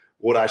me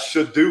what I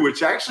should do,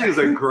 which actually is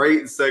a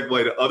great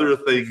segue to other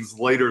things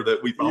later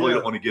that we probably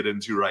don't want to get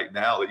into right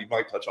now, that you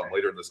might touch on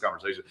later in this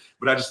conversation.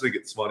 But I just think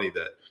it's funny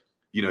that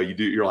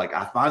you're like,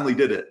 I finally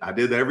did it. I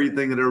did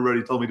everything that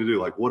everybody told me to do.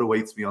 Like, what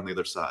awaits me on the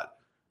other side?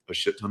 A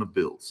shit ton of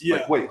bills. Yeah.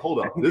 Like, wait, hold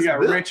on. You got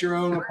to rent your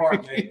own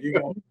apartment. You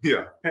got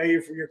to pay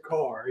for your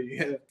car.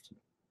 Yeah.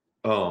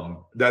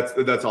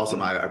 That's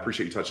awesome. I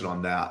appreciate you touching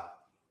on that.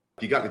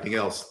 If you got anything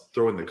else,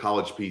 throw in the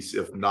college piece.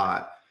 If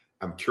not,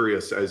 I'm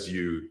curious, as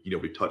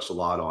we touched a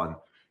lot on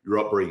your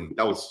upbringing.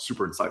 That was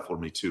super insightful for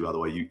me too, by the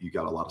way. You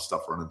got a lot of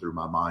stuff running through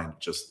my mind.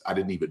 Just, I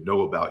didn't even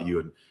know about you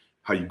and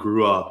how you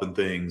grew up and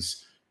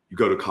things. You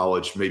go to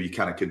college, maybe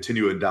kind of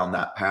continuing down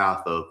that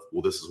path of,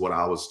 well, this is what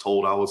I was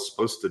told I was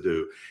supposed to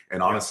do.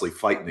 And honestly,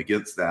 fighting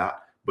against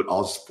that. But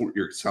also,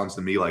 it sounds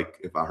to me like,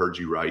 if I heard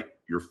you right,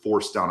 you're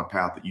forced down a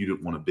path that you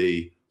didn't want to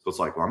be. So it's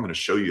like, well, I'm going to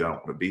show you I don't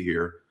want to be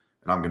here.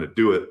 And I'm going to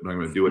do it. And I'm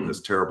going to do it in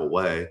this terrible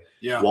way,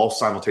 while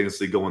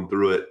simultaneously going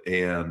through it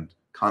and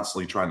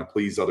constantly trying to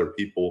please other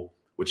people,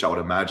 which I would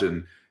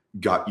imagine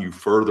got you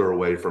further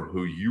away from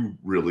who you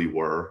really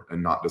were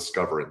and not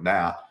discovering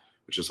that,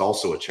 which is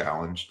also a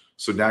challenge.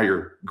 So now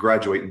you're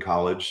graduating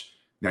college.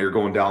 Now you're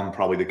going down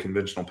probably the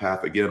conventional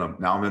path again.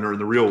 Now I'm entering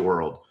the real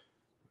world.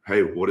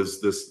 Hey, what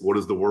is this? What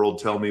does the world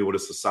tell me? What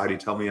does society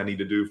tell me I need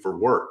to do for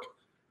work?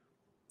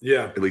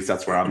 Yeah. At least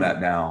that's where I'm at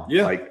now.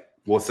 Yeah. Like,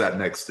 what's that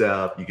next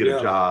step? You get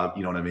a job,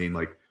 you know what I mean?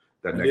 Like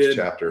that next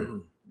chapter.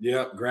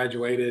 Yeah.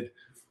 Graduated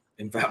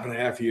in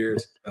 5.5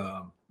 years.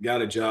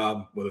 Got a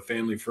job with a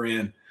family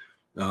friend.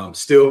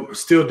 Still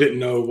didn't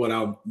know what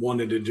I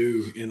wanted to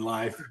do in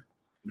life.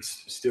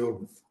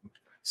 Still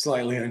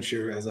slightly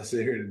unsure as I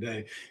sit here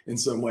today in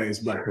some ways,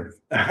 but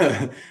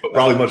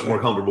probably much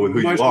more comfortable with who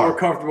you are. Much more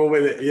comfortable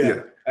with it.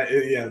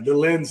 Yeah. The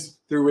lens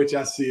through which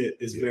I see it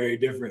is very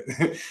different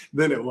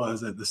than it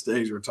was at the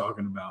stage we're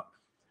talking about.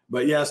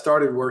 But I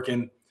started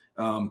working,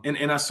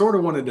 and I sort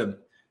of wanted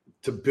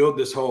to build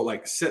this whole,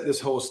 like, set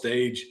this whole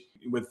stage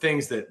with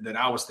things that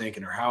I was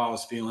thinking or how I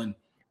was feeling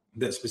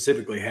that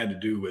specifically had to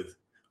do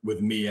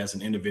with me as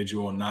an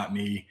individual, not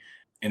me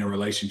in a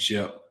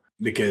relationship,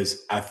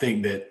 because I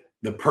think that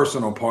the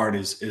personal part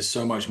is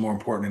so much more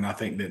important. And I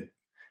think that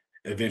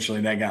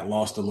eventually that got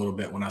lost a little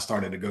bit when I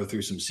started to go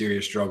through some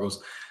serious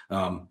struggles.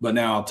 But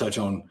now I'll touch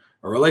on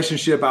a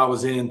relationship I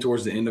was in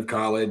towards the end of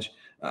college.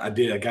 I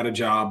got a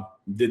job,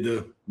 did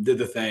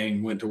the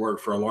thing, went to work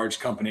for a large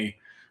company.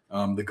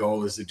 The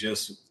goal is to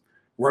just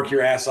work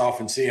your ass off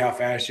and see how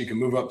fast you can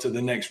move up to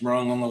the next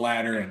rung on the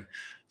ladder. And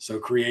so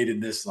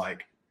created this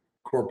like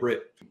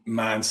corporate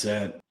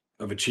mindset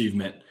of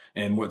achievement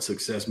and what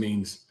success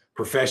means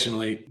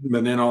professionally.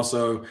 But then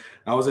also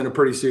I was in a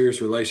pretty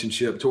serious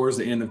relationship towards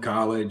the end of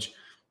college.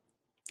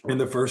 In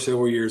the first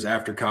several years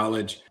after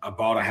college, I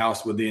bought a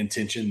house with the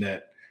intention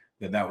that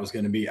was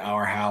going to be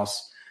our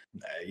house.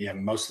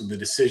 Most of the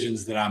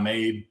decisions that I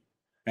made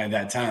at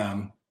that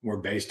time were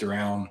based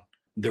around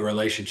the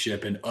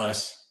relationship and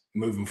us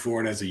moving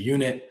forward as a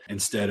unit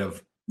instead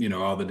of,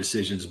 all the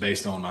decisions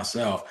based on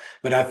myself.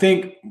 But I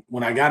think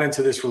when I got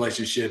into this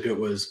relationship, it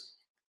was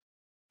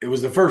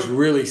the first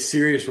really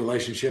serious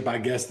relationship, I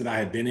guess, that I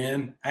had been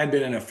in. I had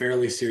been in a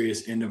fairly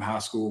serious end of high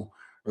school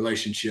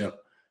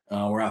relationship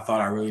where I thought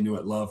I really knew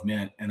what love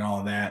meant and all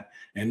of that.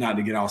 And not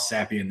to get all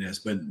sappy in this,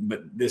 but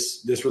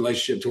this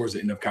relationship towards the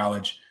end of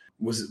college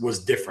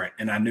was different.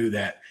 And I knew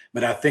that.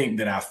 But I think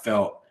that I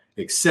felt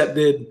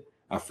accepted.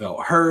 I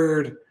felt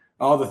heard.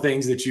 All the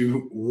things that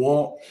you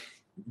want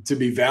to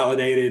be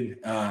validated.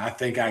 I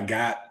think I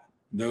got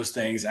those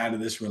things out of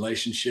this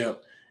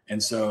relationship.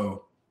 And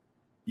so,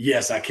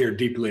 yes, I care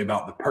deeply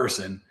about the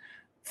person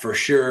for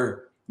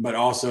sure. But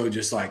also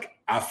just like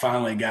I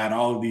finally got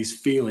all of these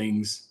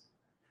feelings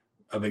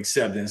of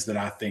acceptance that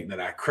I think that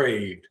I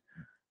craved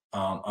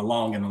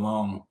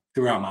along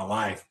throughout my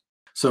life.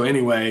 So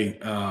anyway,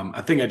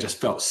 I think I just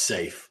felt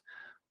safe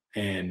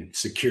and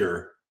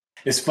secure.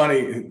 It's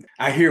funny.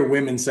 I hear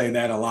women say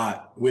that a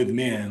lot with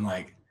men,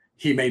 like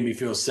he made me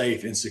feel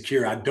safe and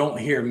secure. I don't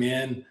hear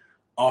men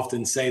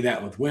often say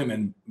that with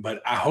women,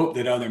 but I hope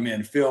that other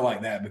men feel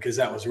like that because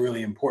that was a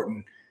really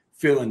important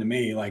feeling to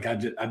me. Like I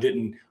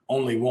didn't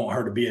only want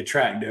her to be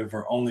attractive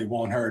or only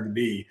want her to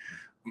be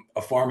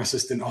a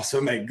pharmacist and also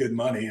make good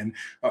money and,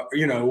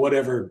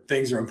 whatever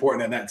things are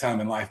important at that time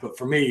in life. But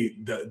for me,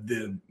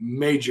 the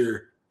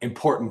major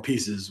important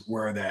pieces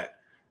were that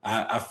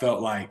I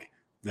felt like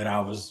that I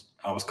was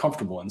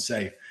comfortable and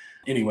safe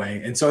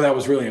anyway. And so that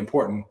was really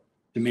important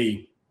to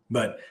me,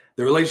 but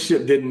the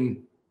relationship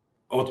didn't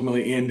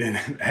ultimately end in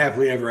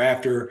happily ever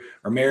after.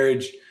 Our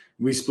marriage,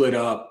 we split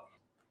up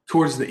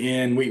towards the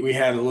end. We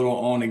had a little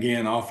on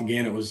again, off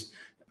again. It was,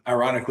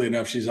 ironically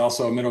enough, she's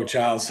also a middle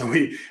child. So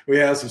we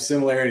have some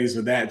similarities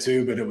with that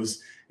too, but it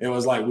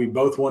was like we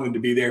both wanted to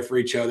be there for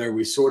each other.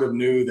 We sort of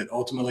knew that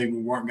ultimately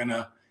we weren't going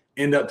to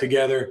end up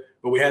together,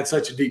 but we had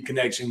such a deep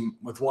connection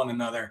with one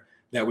another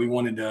that we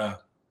wanted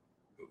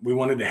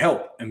to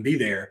help and be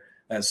there.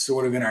 That's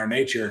sort of in our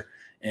nature.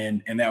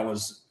 And that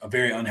was a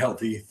very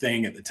unhealthy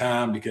thing at the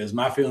time because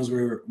my feelings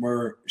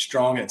were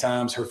strong at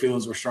times. Her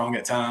feelings were strong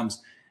at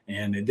times,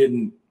 and it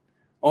didn't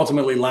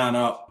ultimately line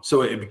up.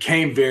 So it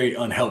became very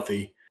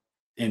unhealthy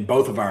in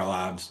both of our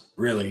lives,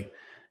 really.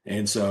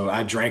 And so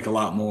I drank a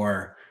lot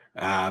more.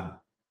 I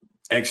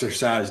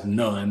exercised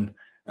none.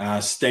 I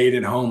stayed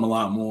at home a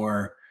lot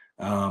more.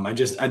 I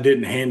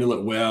didn't handle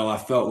it well. I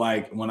felt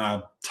like when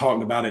I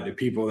talked about it to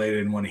people, they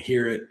didn't want to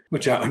hear it,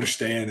 which I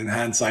understand in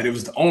hindsight. It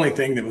was the only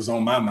thing that was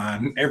on my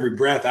mind. Every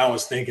breath I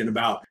was thinking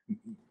about,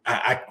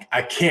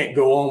 I can't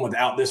go on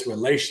without this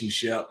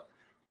relationship.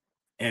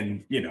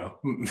 And,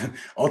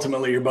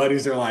 ultimately your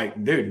buddies are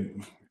like,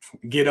 dude,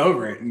 get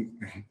over it and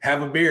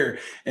have a beer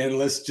and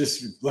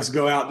let's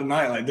go out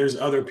tonight. Like there's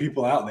other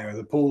people out there.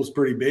 The pool's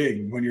pretty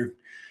big. When you're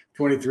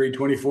 23,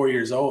 24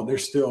 years old,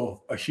 there's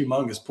still a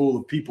humongous pool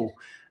of people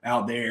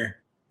out there.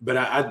 But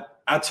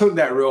I took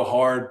that real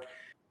hard.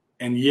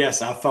 And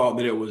yes, I thought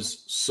that it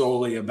was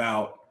solely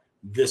about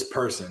this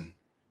person.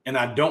 And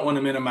I don't want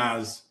to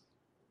minimize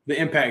the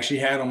impact she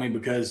had on me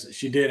because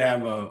she did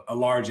have a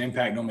large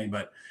impact on me.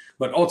 But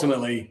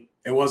ultimately,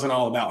 it wasn't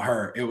all about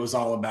her. It was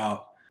all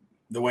about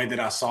the way that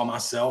I saw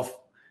myself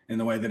and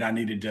the way that I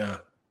needed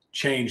to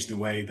change the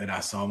way that I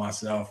saw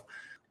myself.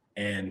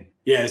 And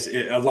yes,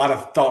 a lot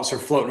of thoughts are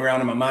floating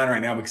around in my mind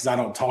right now because I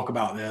don't talk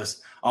about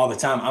this all the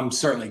time. I'm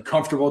certainly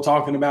comfortable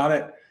talking about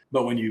it.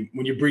 But when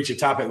you breach a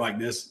topic like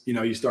this,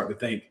 you start to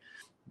think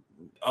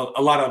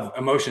a lot of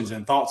emotions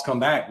and thoughts come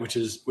back, which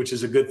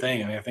is a good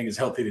thing. I mean, I think it's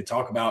healthy to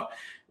talk about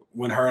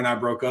when her and I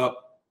broke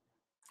up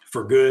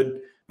for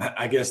good.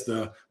 I guess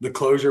the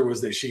closure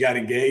was that she got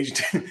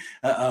engaged.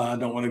 I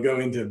don't want to go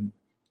into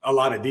a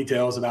lot of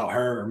details about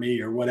her or me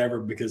or whatever,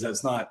 because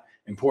that's not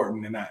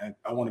important. And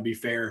I want to be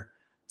fair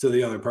to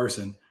the other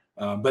person.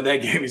 But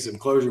that gave me some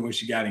closure when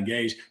she got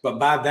engaged. But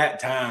by that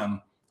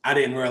time, I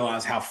didn't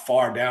realize how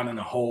far down in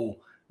the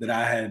hole that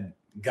I had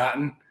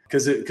gotten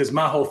because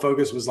my whole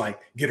focus was like,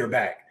 get her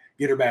back.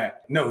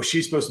 No,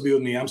 she's supposed to be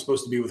with me. I'm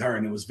supposed to be with her.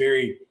 And it was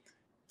very,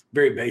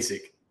 very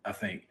basic, I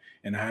think,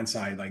 in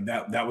hindsight. Like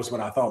that was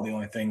what I thought the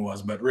only thing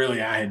was. But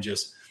really, I had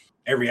just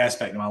every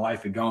aspect of my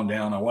life had gone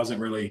down. I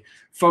wasn't really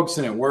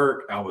focusing at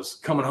work. I was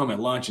coming home at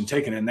lunch and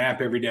taking a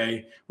nap every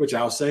day, which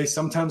I'll say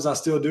sometimes I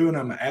still do, and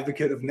I'm an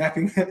advocate of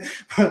napping.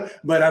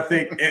 But I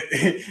think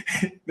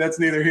that's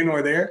neither here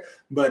nor there.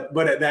 But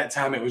at that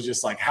time, it was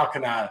just like, how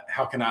can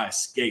I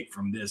escape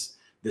from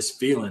this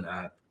feeling?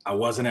 I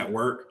wasn't at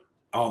work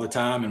all the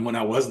time, and when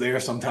I was there,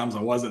 sometimes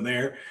I wasn't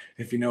there.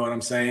 If you know what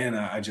I'm saying,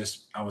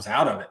 I was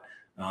out of it.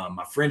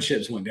 My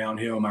friendships went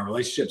downhill. My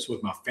relationships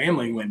with my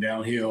family went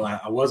downhill.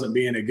 I wasn't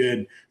being a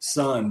good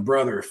son,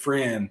 brother,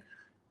 friend.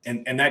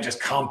 And that just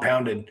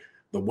compounded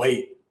the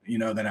weight,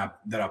 that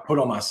I put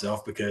on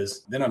myself,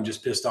 because then I'm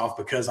just pissed off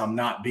because I'm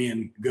not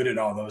being good at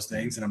all those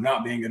things. And I'm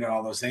not being good at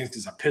all those things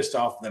because I'm pissed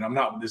off that I'm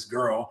not with this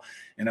girl,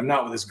 and I'm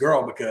not with this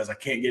girl because I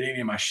can't get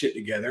any of my shit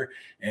together.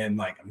 And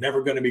like, I'm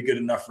never going to be good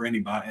enough for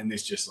anybody. And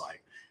it's just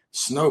like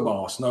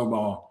snowball.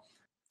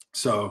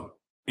 So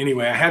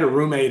anyway, I had a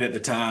roommate at the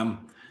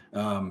time.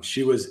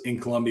 She was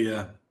in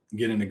Columbia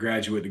getting a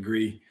graduate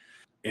degree.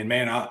 And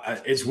man,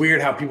 it's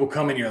weird how people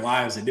come in your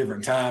lives at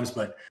different times,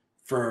 but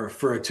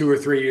for a 2 or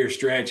 3 year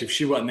stretch, if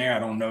she wasn't there, I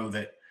don't know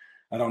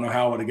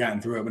how I would have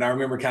gotten through it. But I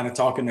remember kind of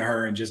talking to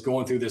her and just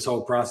going through this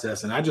whole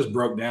process. And I just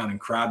broke down and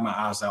cried my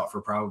eyes out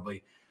for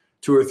probably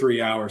 2 or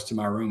 3 hours to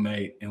my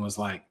roommate and was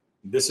like,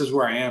 this is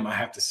where I am. I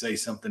have to say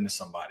something to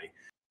somebody.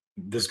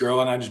 This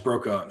girl and I just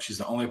broke up. She's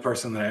the only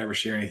person that I ever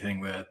share anything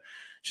with.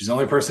 She's the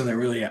only person that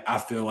really, I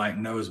feel like,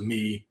 knows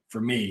me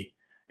for me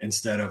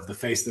instead of the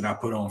face that I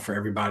put on for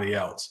everybody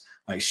else.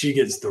 Like, she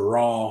gets the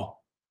raw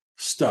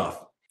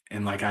stuff.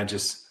 And like, I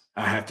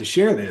have to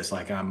share this.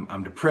 Like,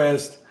 I'm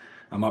depressed.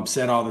 I'm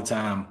upset all the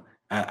time.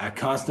 I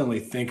constantly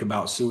think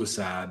about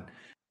suicide.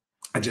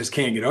 I just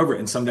can't get over it.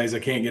 And some days I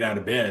can't get out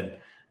of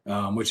bed,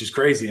 which is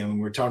crazy. And we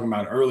were talking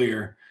about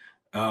earlier,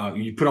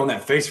 you put on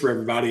that face for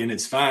everybody and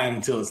it's fine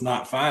until it's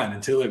not fine,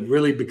 until it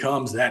really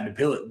becomes that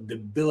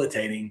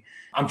debilitating.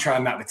 I'm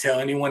trying not to tell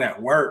anyone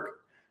at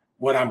work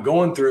what I'm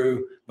going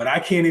through, but I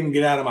can't even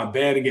get out of my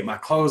bed and get my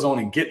clothes on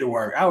and get to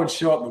work. I would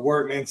show up to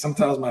work, man.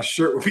 Sometimes my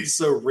shirt would be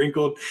so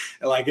wrinkled,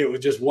 like it was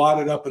just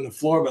wadded up in the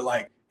floor. But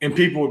like, and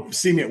people would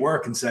see me at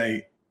work and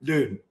say,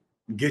 dude,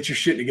 get your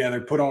shit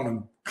together, put on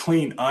a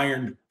clean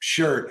ironed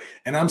shirt.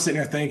 And I'm sitting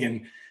there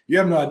thinking, you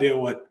have no idea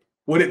what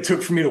it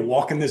took for me to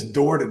walk in this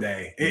door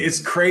today. It's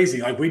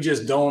crazy. Like, we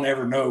just don't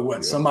ever know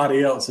what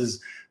somebody else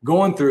is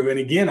going through. And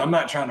again, I'm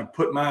not trying to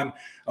put mine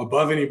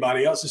above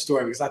anybody else's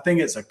story, because I think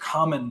it's a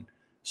common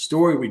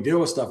story. We deal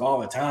with stuff all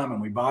the time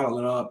and we bottle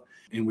it up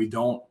and we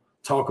don't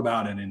talk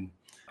about it and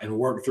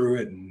work through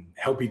it and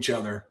help each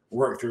other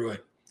work through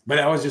it. But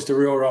that was just a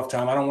real rough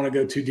time. I don't want to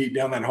go too deep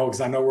down that hole,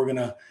 because I know we're going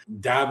to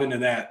dive into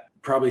that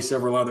probably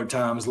several other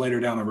times later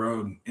down the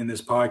road in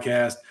this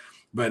podcast.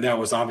 But that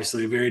was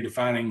obviously a very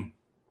defining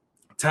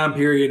time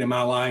period in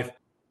my life.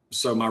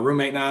 So my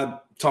roommate and I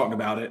talked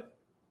about it.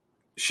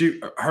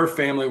 Her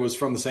family was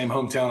from the same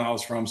hometown I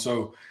was from.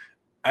 So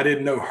I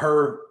didn't know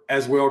her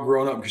as well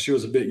growing up because she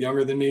was a bit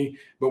younger than me,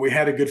 but we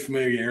had a good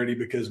familiarity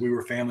because we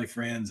were family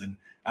friends and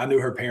I knew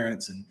her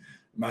parents, and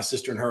my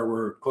sister and her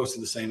were close to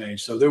the same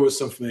age. So there was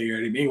some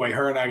familiarity. Anyway,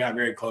 her and I got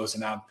very close,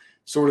 and I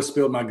sort of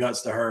spilled my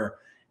guts to her.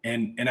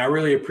 And I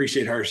really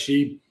appreciate her.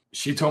 She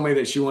told me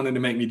that she wanted to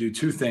make me do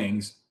two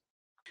things.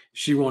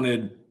 She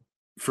wanted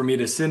for me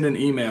to send an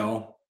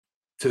email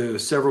to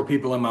several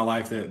people in my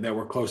life that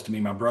were close to me.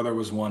 My brother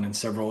was one, and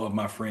several of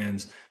my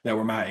friends that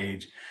were my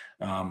age,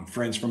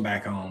 friends from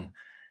back home.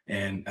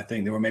 And I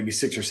think there were maybe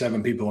 6 or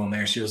 7 people on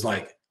there. She was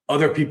like,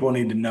 other people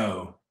need to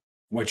know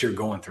what you're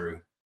going through.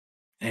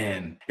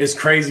 And it's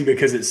crazy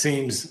because it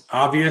seems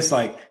obvious,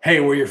 like, hey,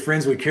 we're your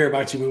friends. We care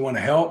about you. We want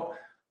to help.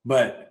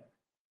 But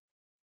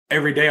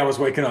every day I was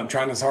waking up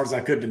trying as hard as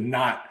I could to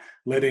not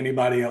let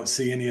anybody else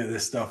see any of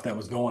this stuff that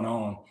was going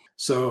on.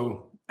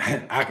 So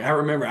I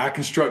remember I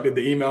constructed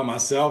the email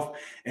myself,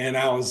 and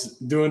I was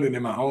doing it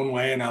in my own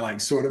way. And I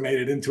like sort of made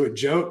it into a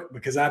joke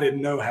because I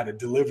didn't know how to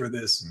deliver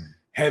this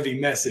heavy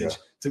message. Yeah.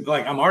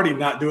 I'm already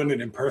not doing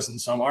it in person.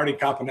 So I'm already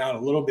copping out a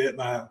little bit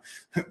by,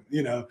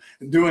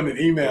 doing an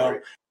email.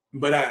 Right.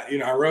 But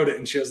I wrote it,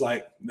 and she was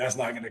like, that's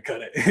not going to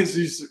cut it.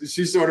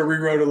 she sort of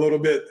rewrote a little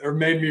bit, or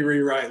made me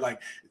rewrite,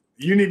 like,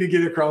 you need to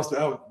get across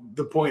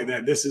the point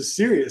that this is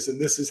serious and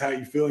this is how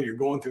you feel. You're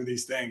going through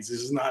these things.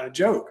 This is not a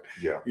joke.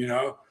 Yeah.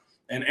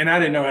 And I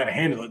didn't know how to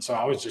handle it. So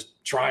I was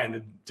just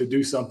trying to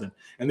do something.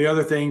 And the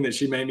other thing that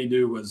she made me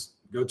do was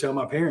go tell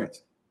my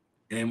parents.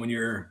 And when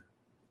you're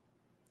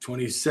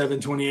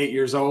 27, 28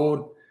 years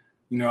old,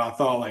 I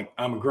thought, like,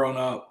 I'm a grown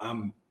up.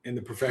 I'm in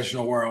the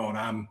professional world.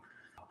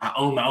 I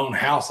own my own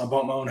house. I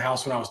bought my own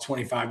house when I was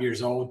 25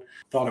 years old.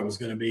 Thought it was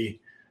going to be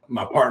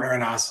my partner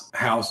and I's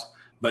house.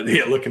 But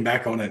yeah, looking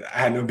back on it, I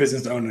had no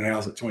business owning a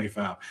house at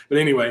 25. But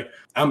anyway,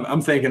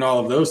 I'm thinking all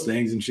of those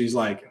things. And she's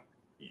like,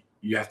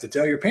 you have to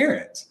tell your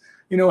parents.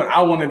 And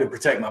I wanted to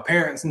protect my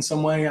parents in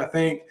some way, I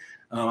think.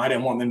 I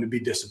didn't want them to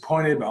be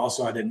disappointed, but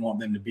also I didn't want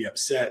them to be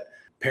upset.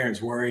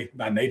 Parents worry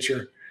by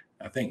nature.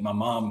 I think my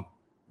mom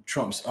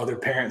trumps other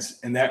parents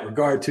in that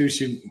regard too.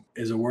 She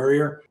is a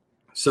worrier.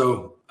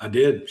 So I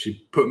did.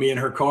 She put me in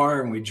her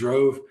car and we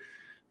drove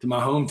to my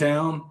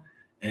hometown.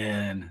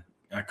 And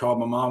I called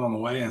my mom on the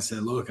way and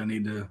said, look, I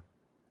need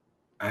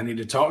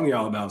to talk to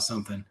y'all about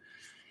something.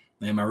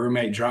 And my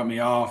roommate dropped me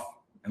off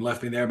and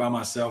left me there by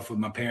myself with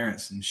my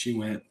parents. And she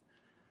went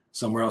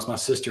somewhere else. My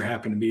sister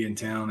happened to be in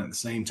town at the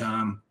same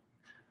time.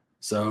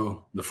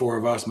 So the four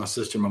of us, my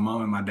sister, my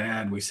mom, and my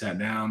dad, we sat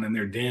down in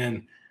their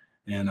den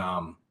and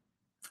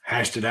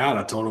hashed it out.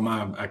 I told them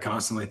I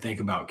constantly think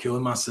about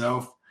killing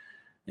myself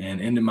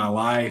and ending my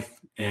life.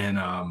 And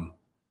I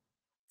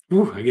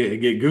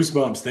get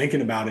goosebumps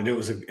thinking about it.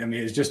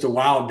 It's just a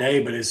wild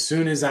day. But as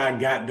soon as I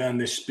got done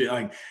this,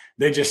 like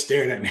they just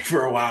stared at me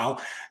for a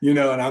while, and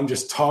I'm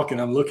just talking.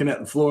 I'm looking at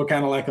the floor,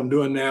 kind of like I'm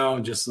doing now,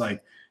 and just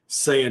like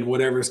saying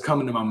whatever's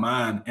coming to my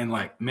mind. And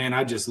like, man,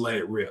 I just let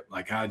it rip.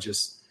 Like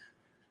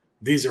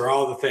these are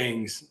all the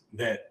things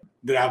that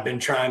I've been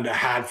trying to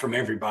hide from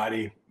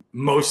everybody,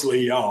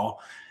 mostly y'all.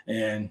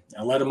 And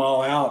I let them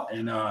all out.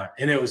 And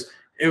it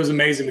was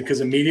amazing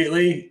because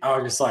immediately I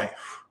was just like,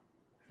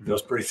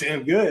 feels pretty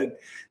damn good.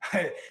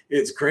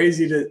 It's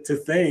crazy to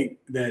think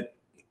that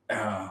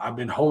I've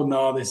been holding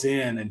all this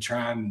in and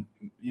trying,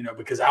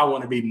 because I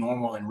want to be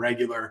normal and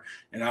regular,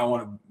 and I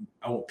want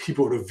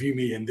people to view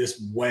me in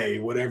this way,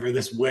 whatever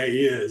this way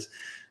is.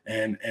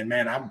 And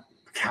man, I'm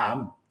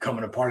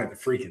coming apart at the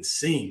freaking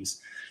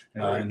seams.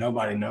 And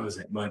nobody knows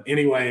it. But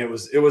anyway, it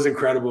was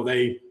incredible.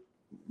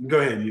 Go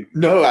ahead.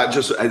 No,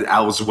 I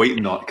was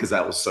waiting on, because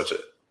that was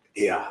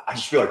I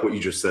just feel like what you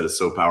just said is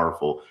so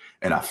powerful.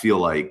 And I feel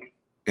like,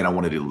 and I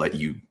wanted to let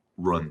you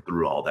run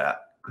through all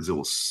that because it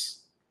was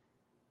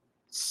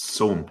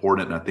so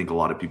important. And I think a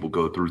lot of people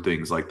go through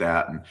things like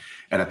that.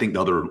 And I think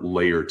the other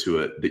layer to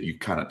it that you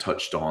kind of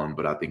touched on,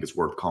 but I think it's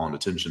worth calling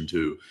attention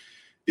to,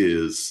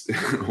 is,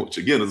 which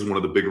again is one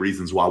of the big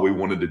reasons why we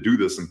wanted to do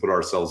this and put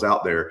ourselves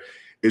out there,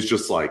 is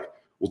just like,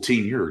 well,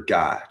 Tine, you're a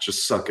guy.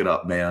 Just suck it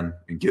up, man,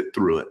 and get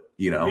through it,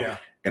 Yeah.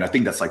 And I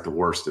think that's like the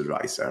worst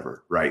advice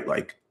ever, right?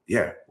 Like,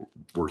 yeah,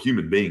 we're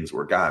human beings,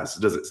 we're guys.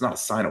 It's not a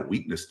sign of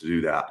weakness to do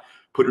that.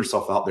 Put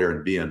yourself out there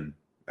and being,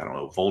 I don't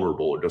know,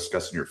 vulnerable or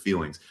discussing your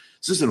feelings.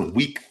 This isn't a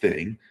weak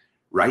thing,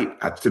 right?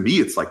 To me,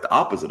 it's like the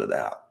opposite of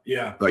that.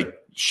 Yeah. Like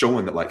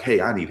showing that, like,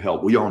 hey, I need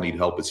help. We all need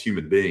help as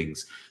human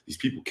beings. These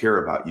people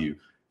care about you.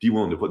 Be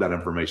willing to put that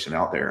information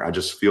out there. I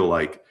just feel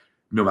like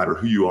no matter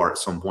who you are at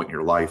some point in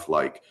your life,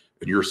 like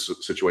in your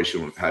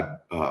situation had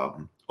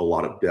a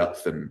lot of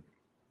depth and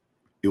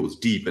it was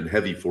deep and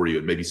heavy for you.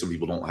 And maybe some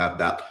people don't have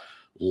that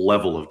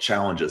level of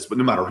challenges, but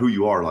no matter who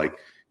you are, like,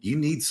 you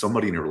need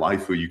somebody in your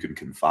life who you can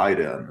confide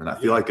in. And I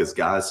feel like as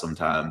guys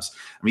sometimes,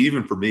 I mean,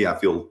 even for me, I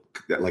feel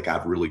that like I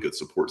have a really good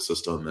support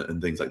system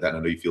and things like that. And I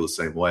know you feel the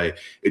same way.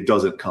 It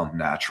doesn't come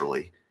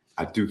naturally.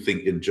 I do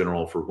think in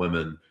general for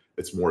women,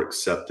 it's more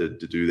accepted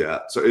to do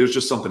that. So it was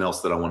just something else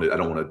that I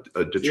don't want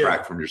to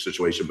detract from your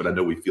situation, but I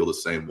know we feel the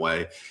same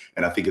way.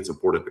 And I think it's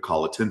important to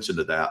call attention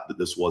to that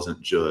this wasn't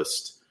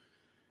just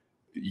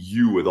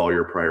you with all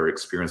your prior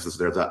experiences.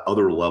 There's that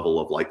other level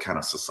of like kind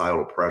of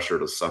societal pressure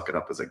to suck it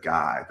up as a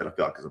guy that I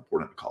feel like is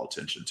important to call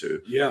attention to.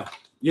 Yeah.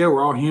 Yeah.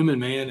 We're all human,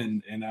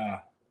 man. And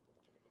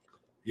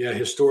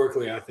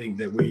historically, I think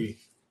that we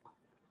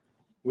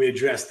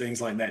address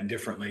things like that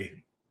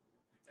differently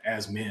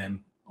as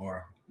men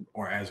or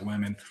as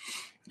women.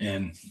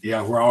 And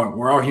yeah, we're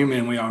all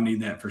human. We all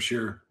need that for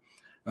sure.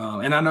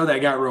 And I know that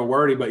got real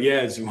wordy, but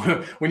yeah,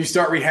 when you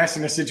start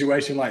rehashing a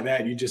situation like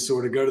that, you just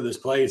sort of go to this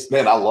place.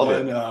 Man, I love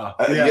it.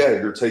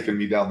 You're taking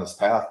me down this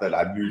path that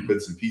I knew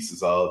bits and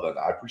pieces of, and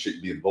I appreciate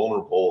you being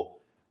vulnerable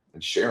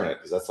and sharing it,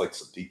 because that's like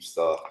some deep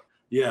stuff.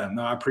 Yeah,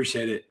 no, I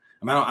appreciate it.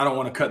 I mean, I don't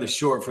want to cut this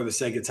short for the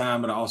sake of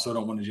time, but I also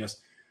don't want to just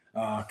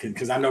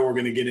because I know we're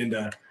going to get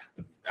into.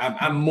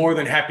 I'm more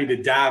than happy to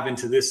dive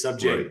into this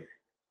subject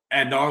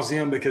ad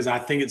nauseum, because I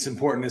think it's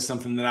important. It's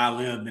something that I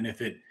live, and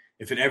if it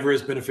ever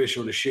is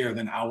beneficial to share,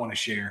 then I want to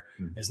share.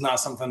 Mm-hmm. It's not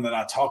something that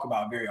I talk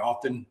about very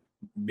often,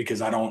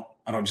 because I don't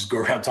just go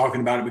around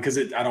talking about it, because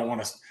I don't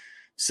want to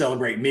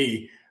celebrate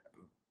me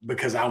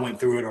because I went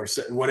through it or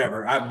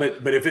whatever.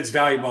 But if it's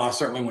valuable, I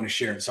certainly want to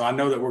share it. So I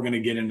know that we're going to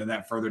get into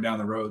that further down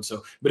the road.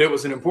 So, but it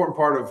was an important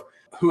part of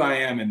who I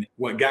am and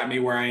what got me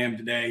where I am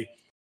today.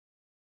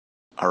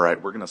 All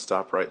right, we're going to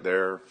stop right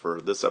there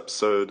for this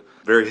episode.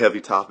 Very heavy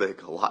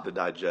topic, a lot to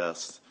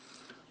digest.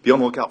 Be on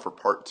the lookout for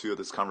part 2 of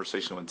this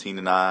conversation with Tine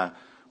and I,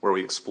 where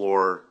we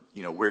explore,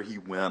 where he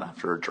went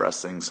after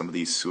addressing some of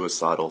these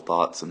suicidal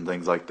thoughts and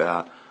things like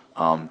that.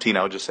 Tine,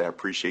 I would just say I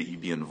appreciate you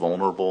being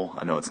vulnerable.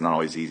 I know it's not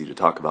always easy to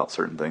talk about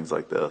certain things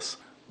like this.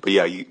 But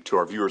yeah, to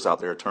our viewers out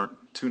there,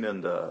 tune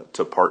in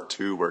to part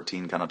 2, where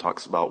Tine kind of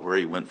talks about where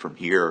he went from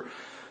here,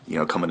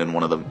 coming in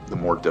one of the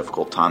more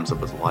difficult times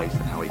of his life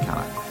and how he kind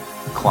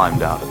of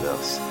climbed out of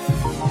this.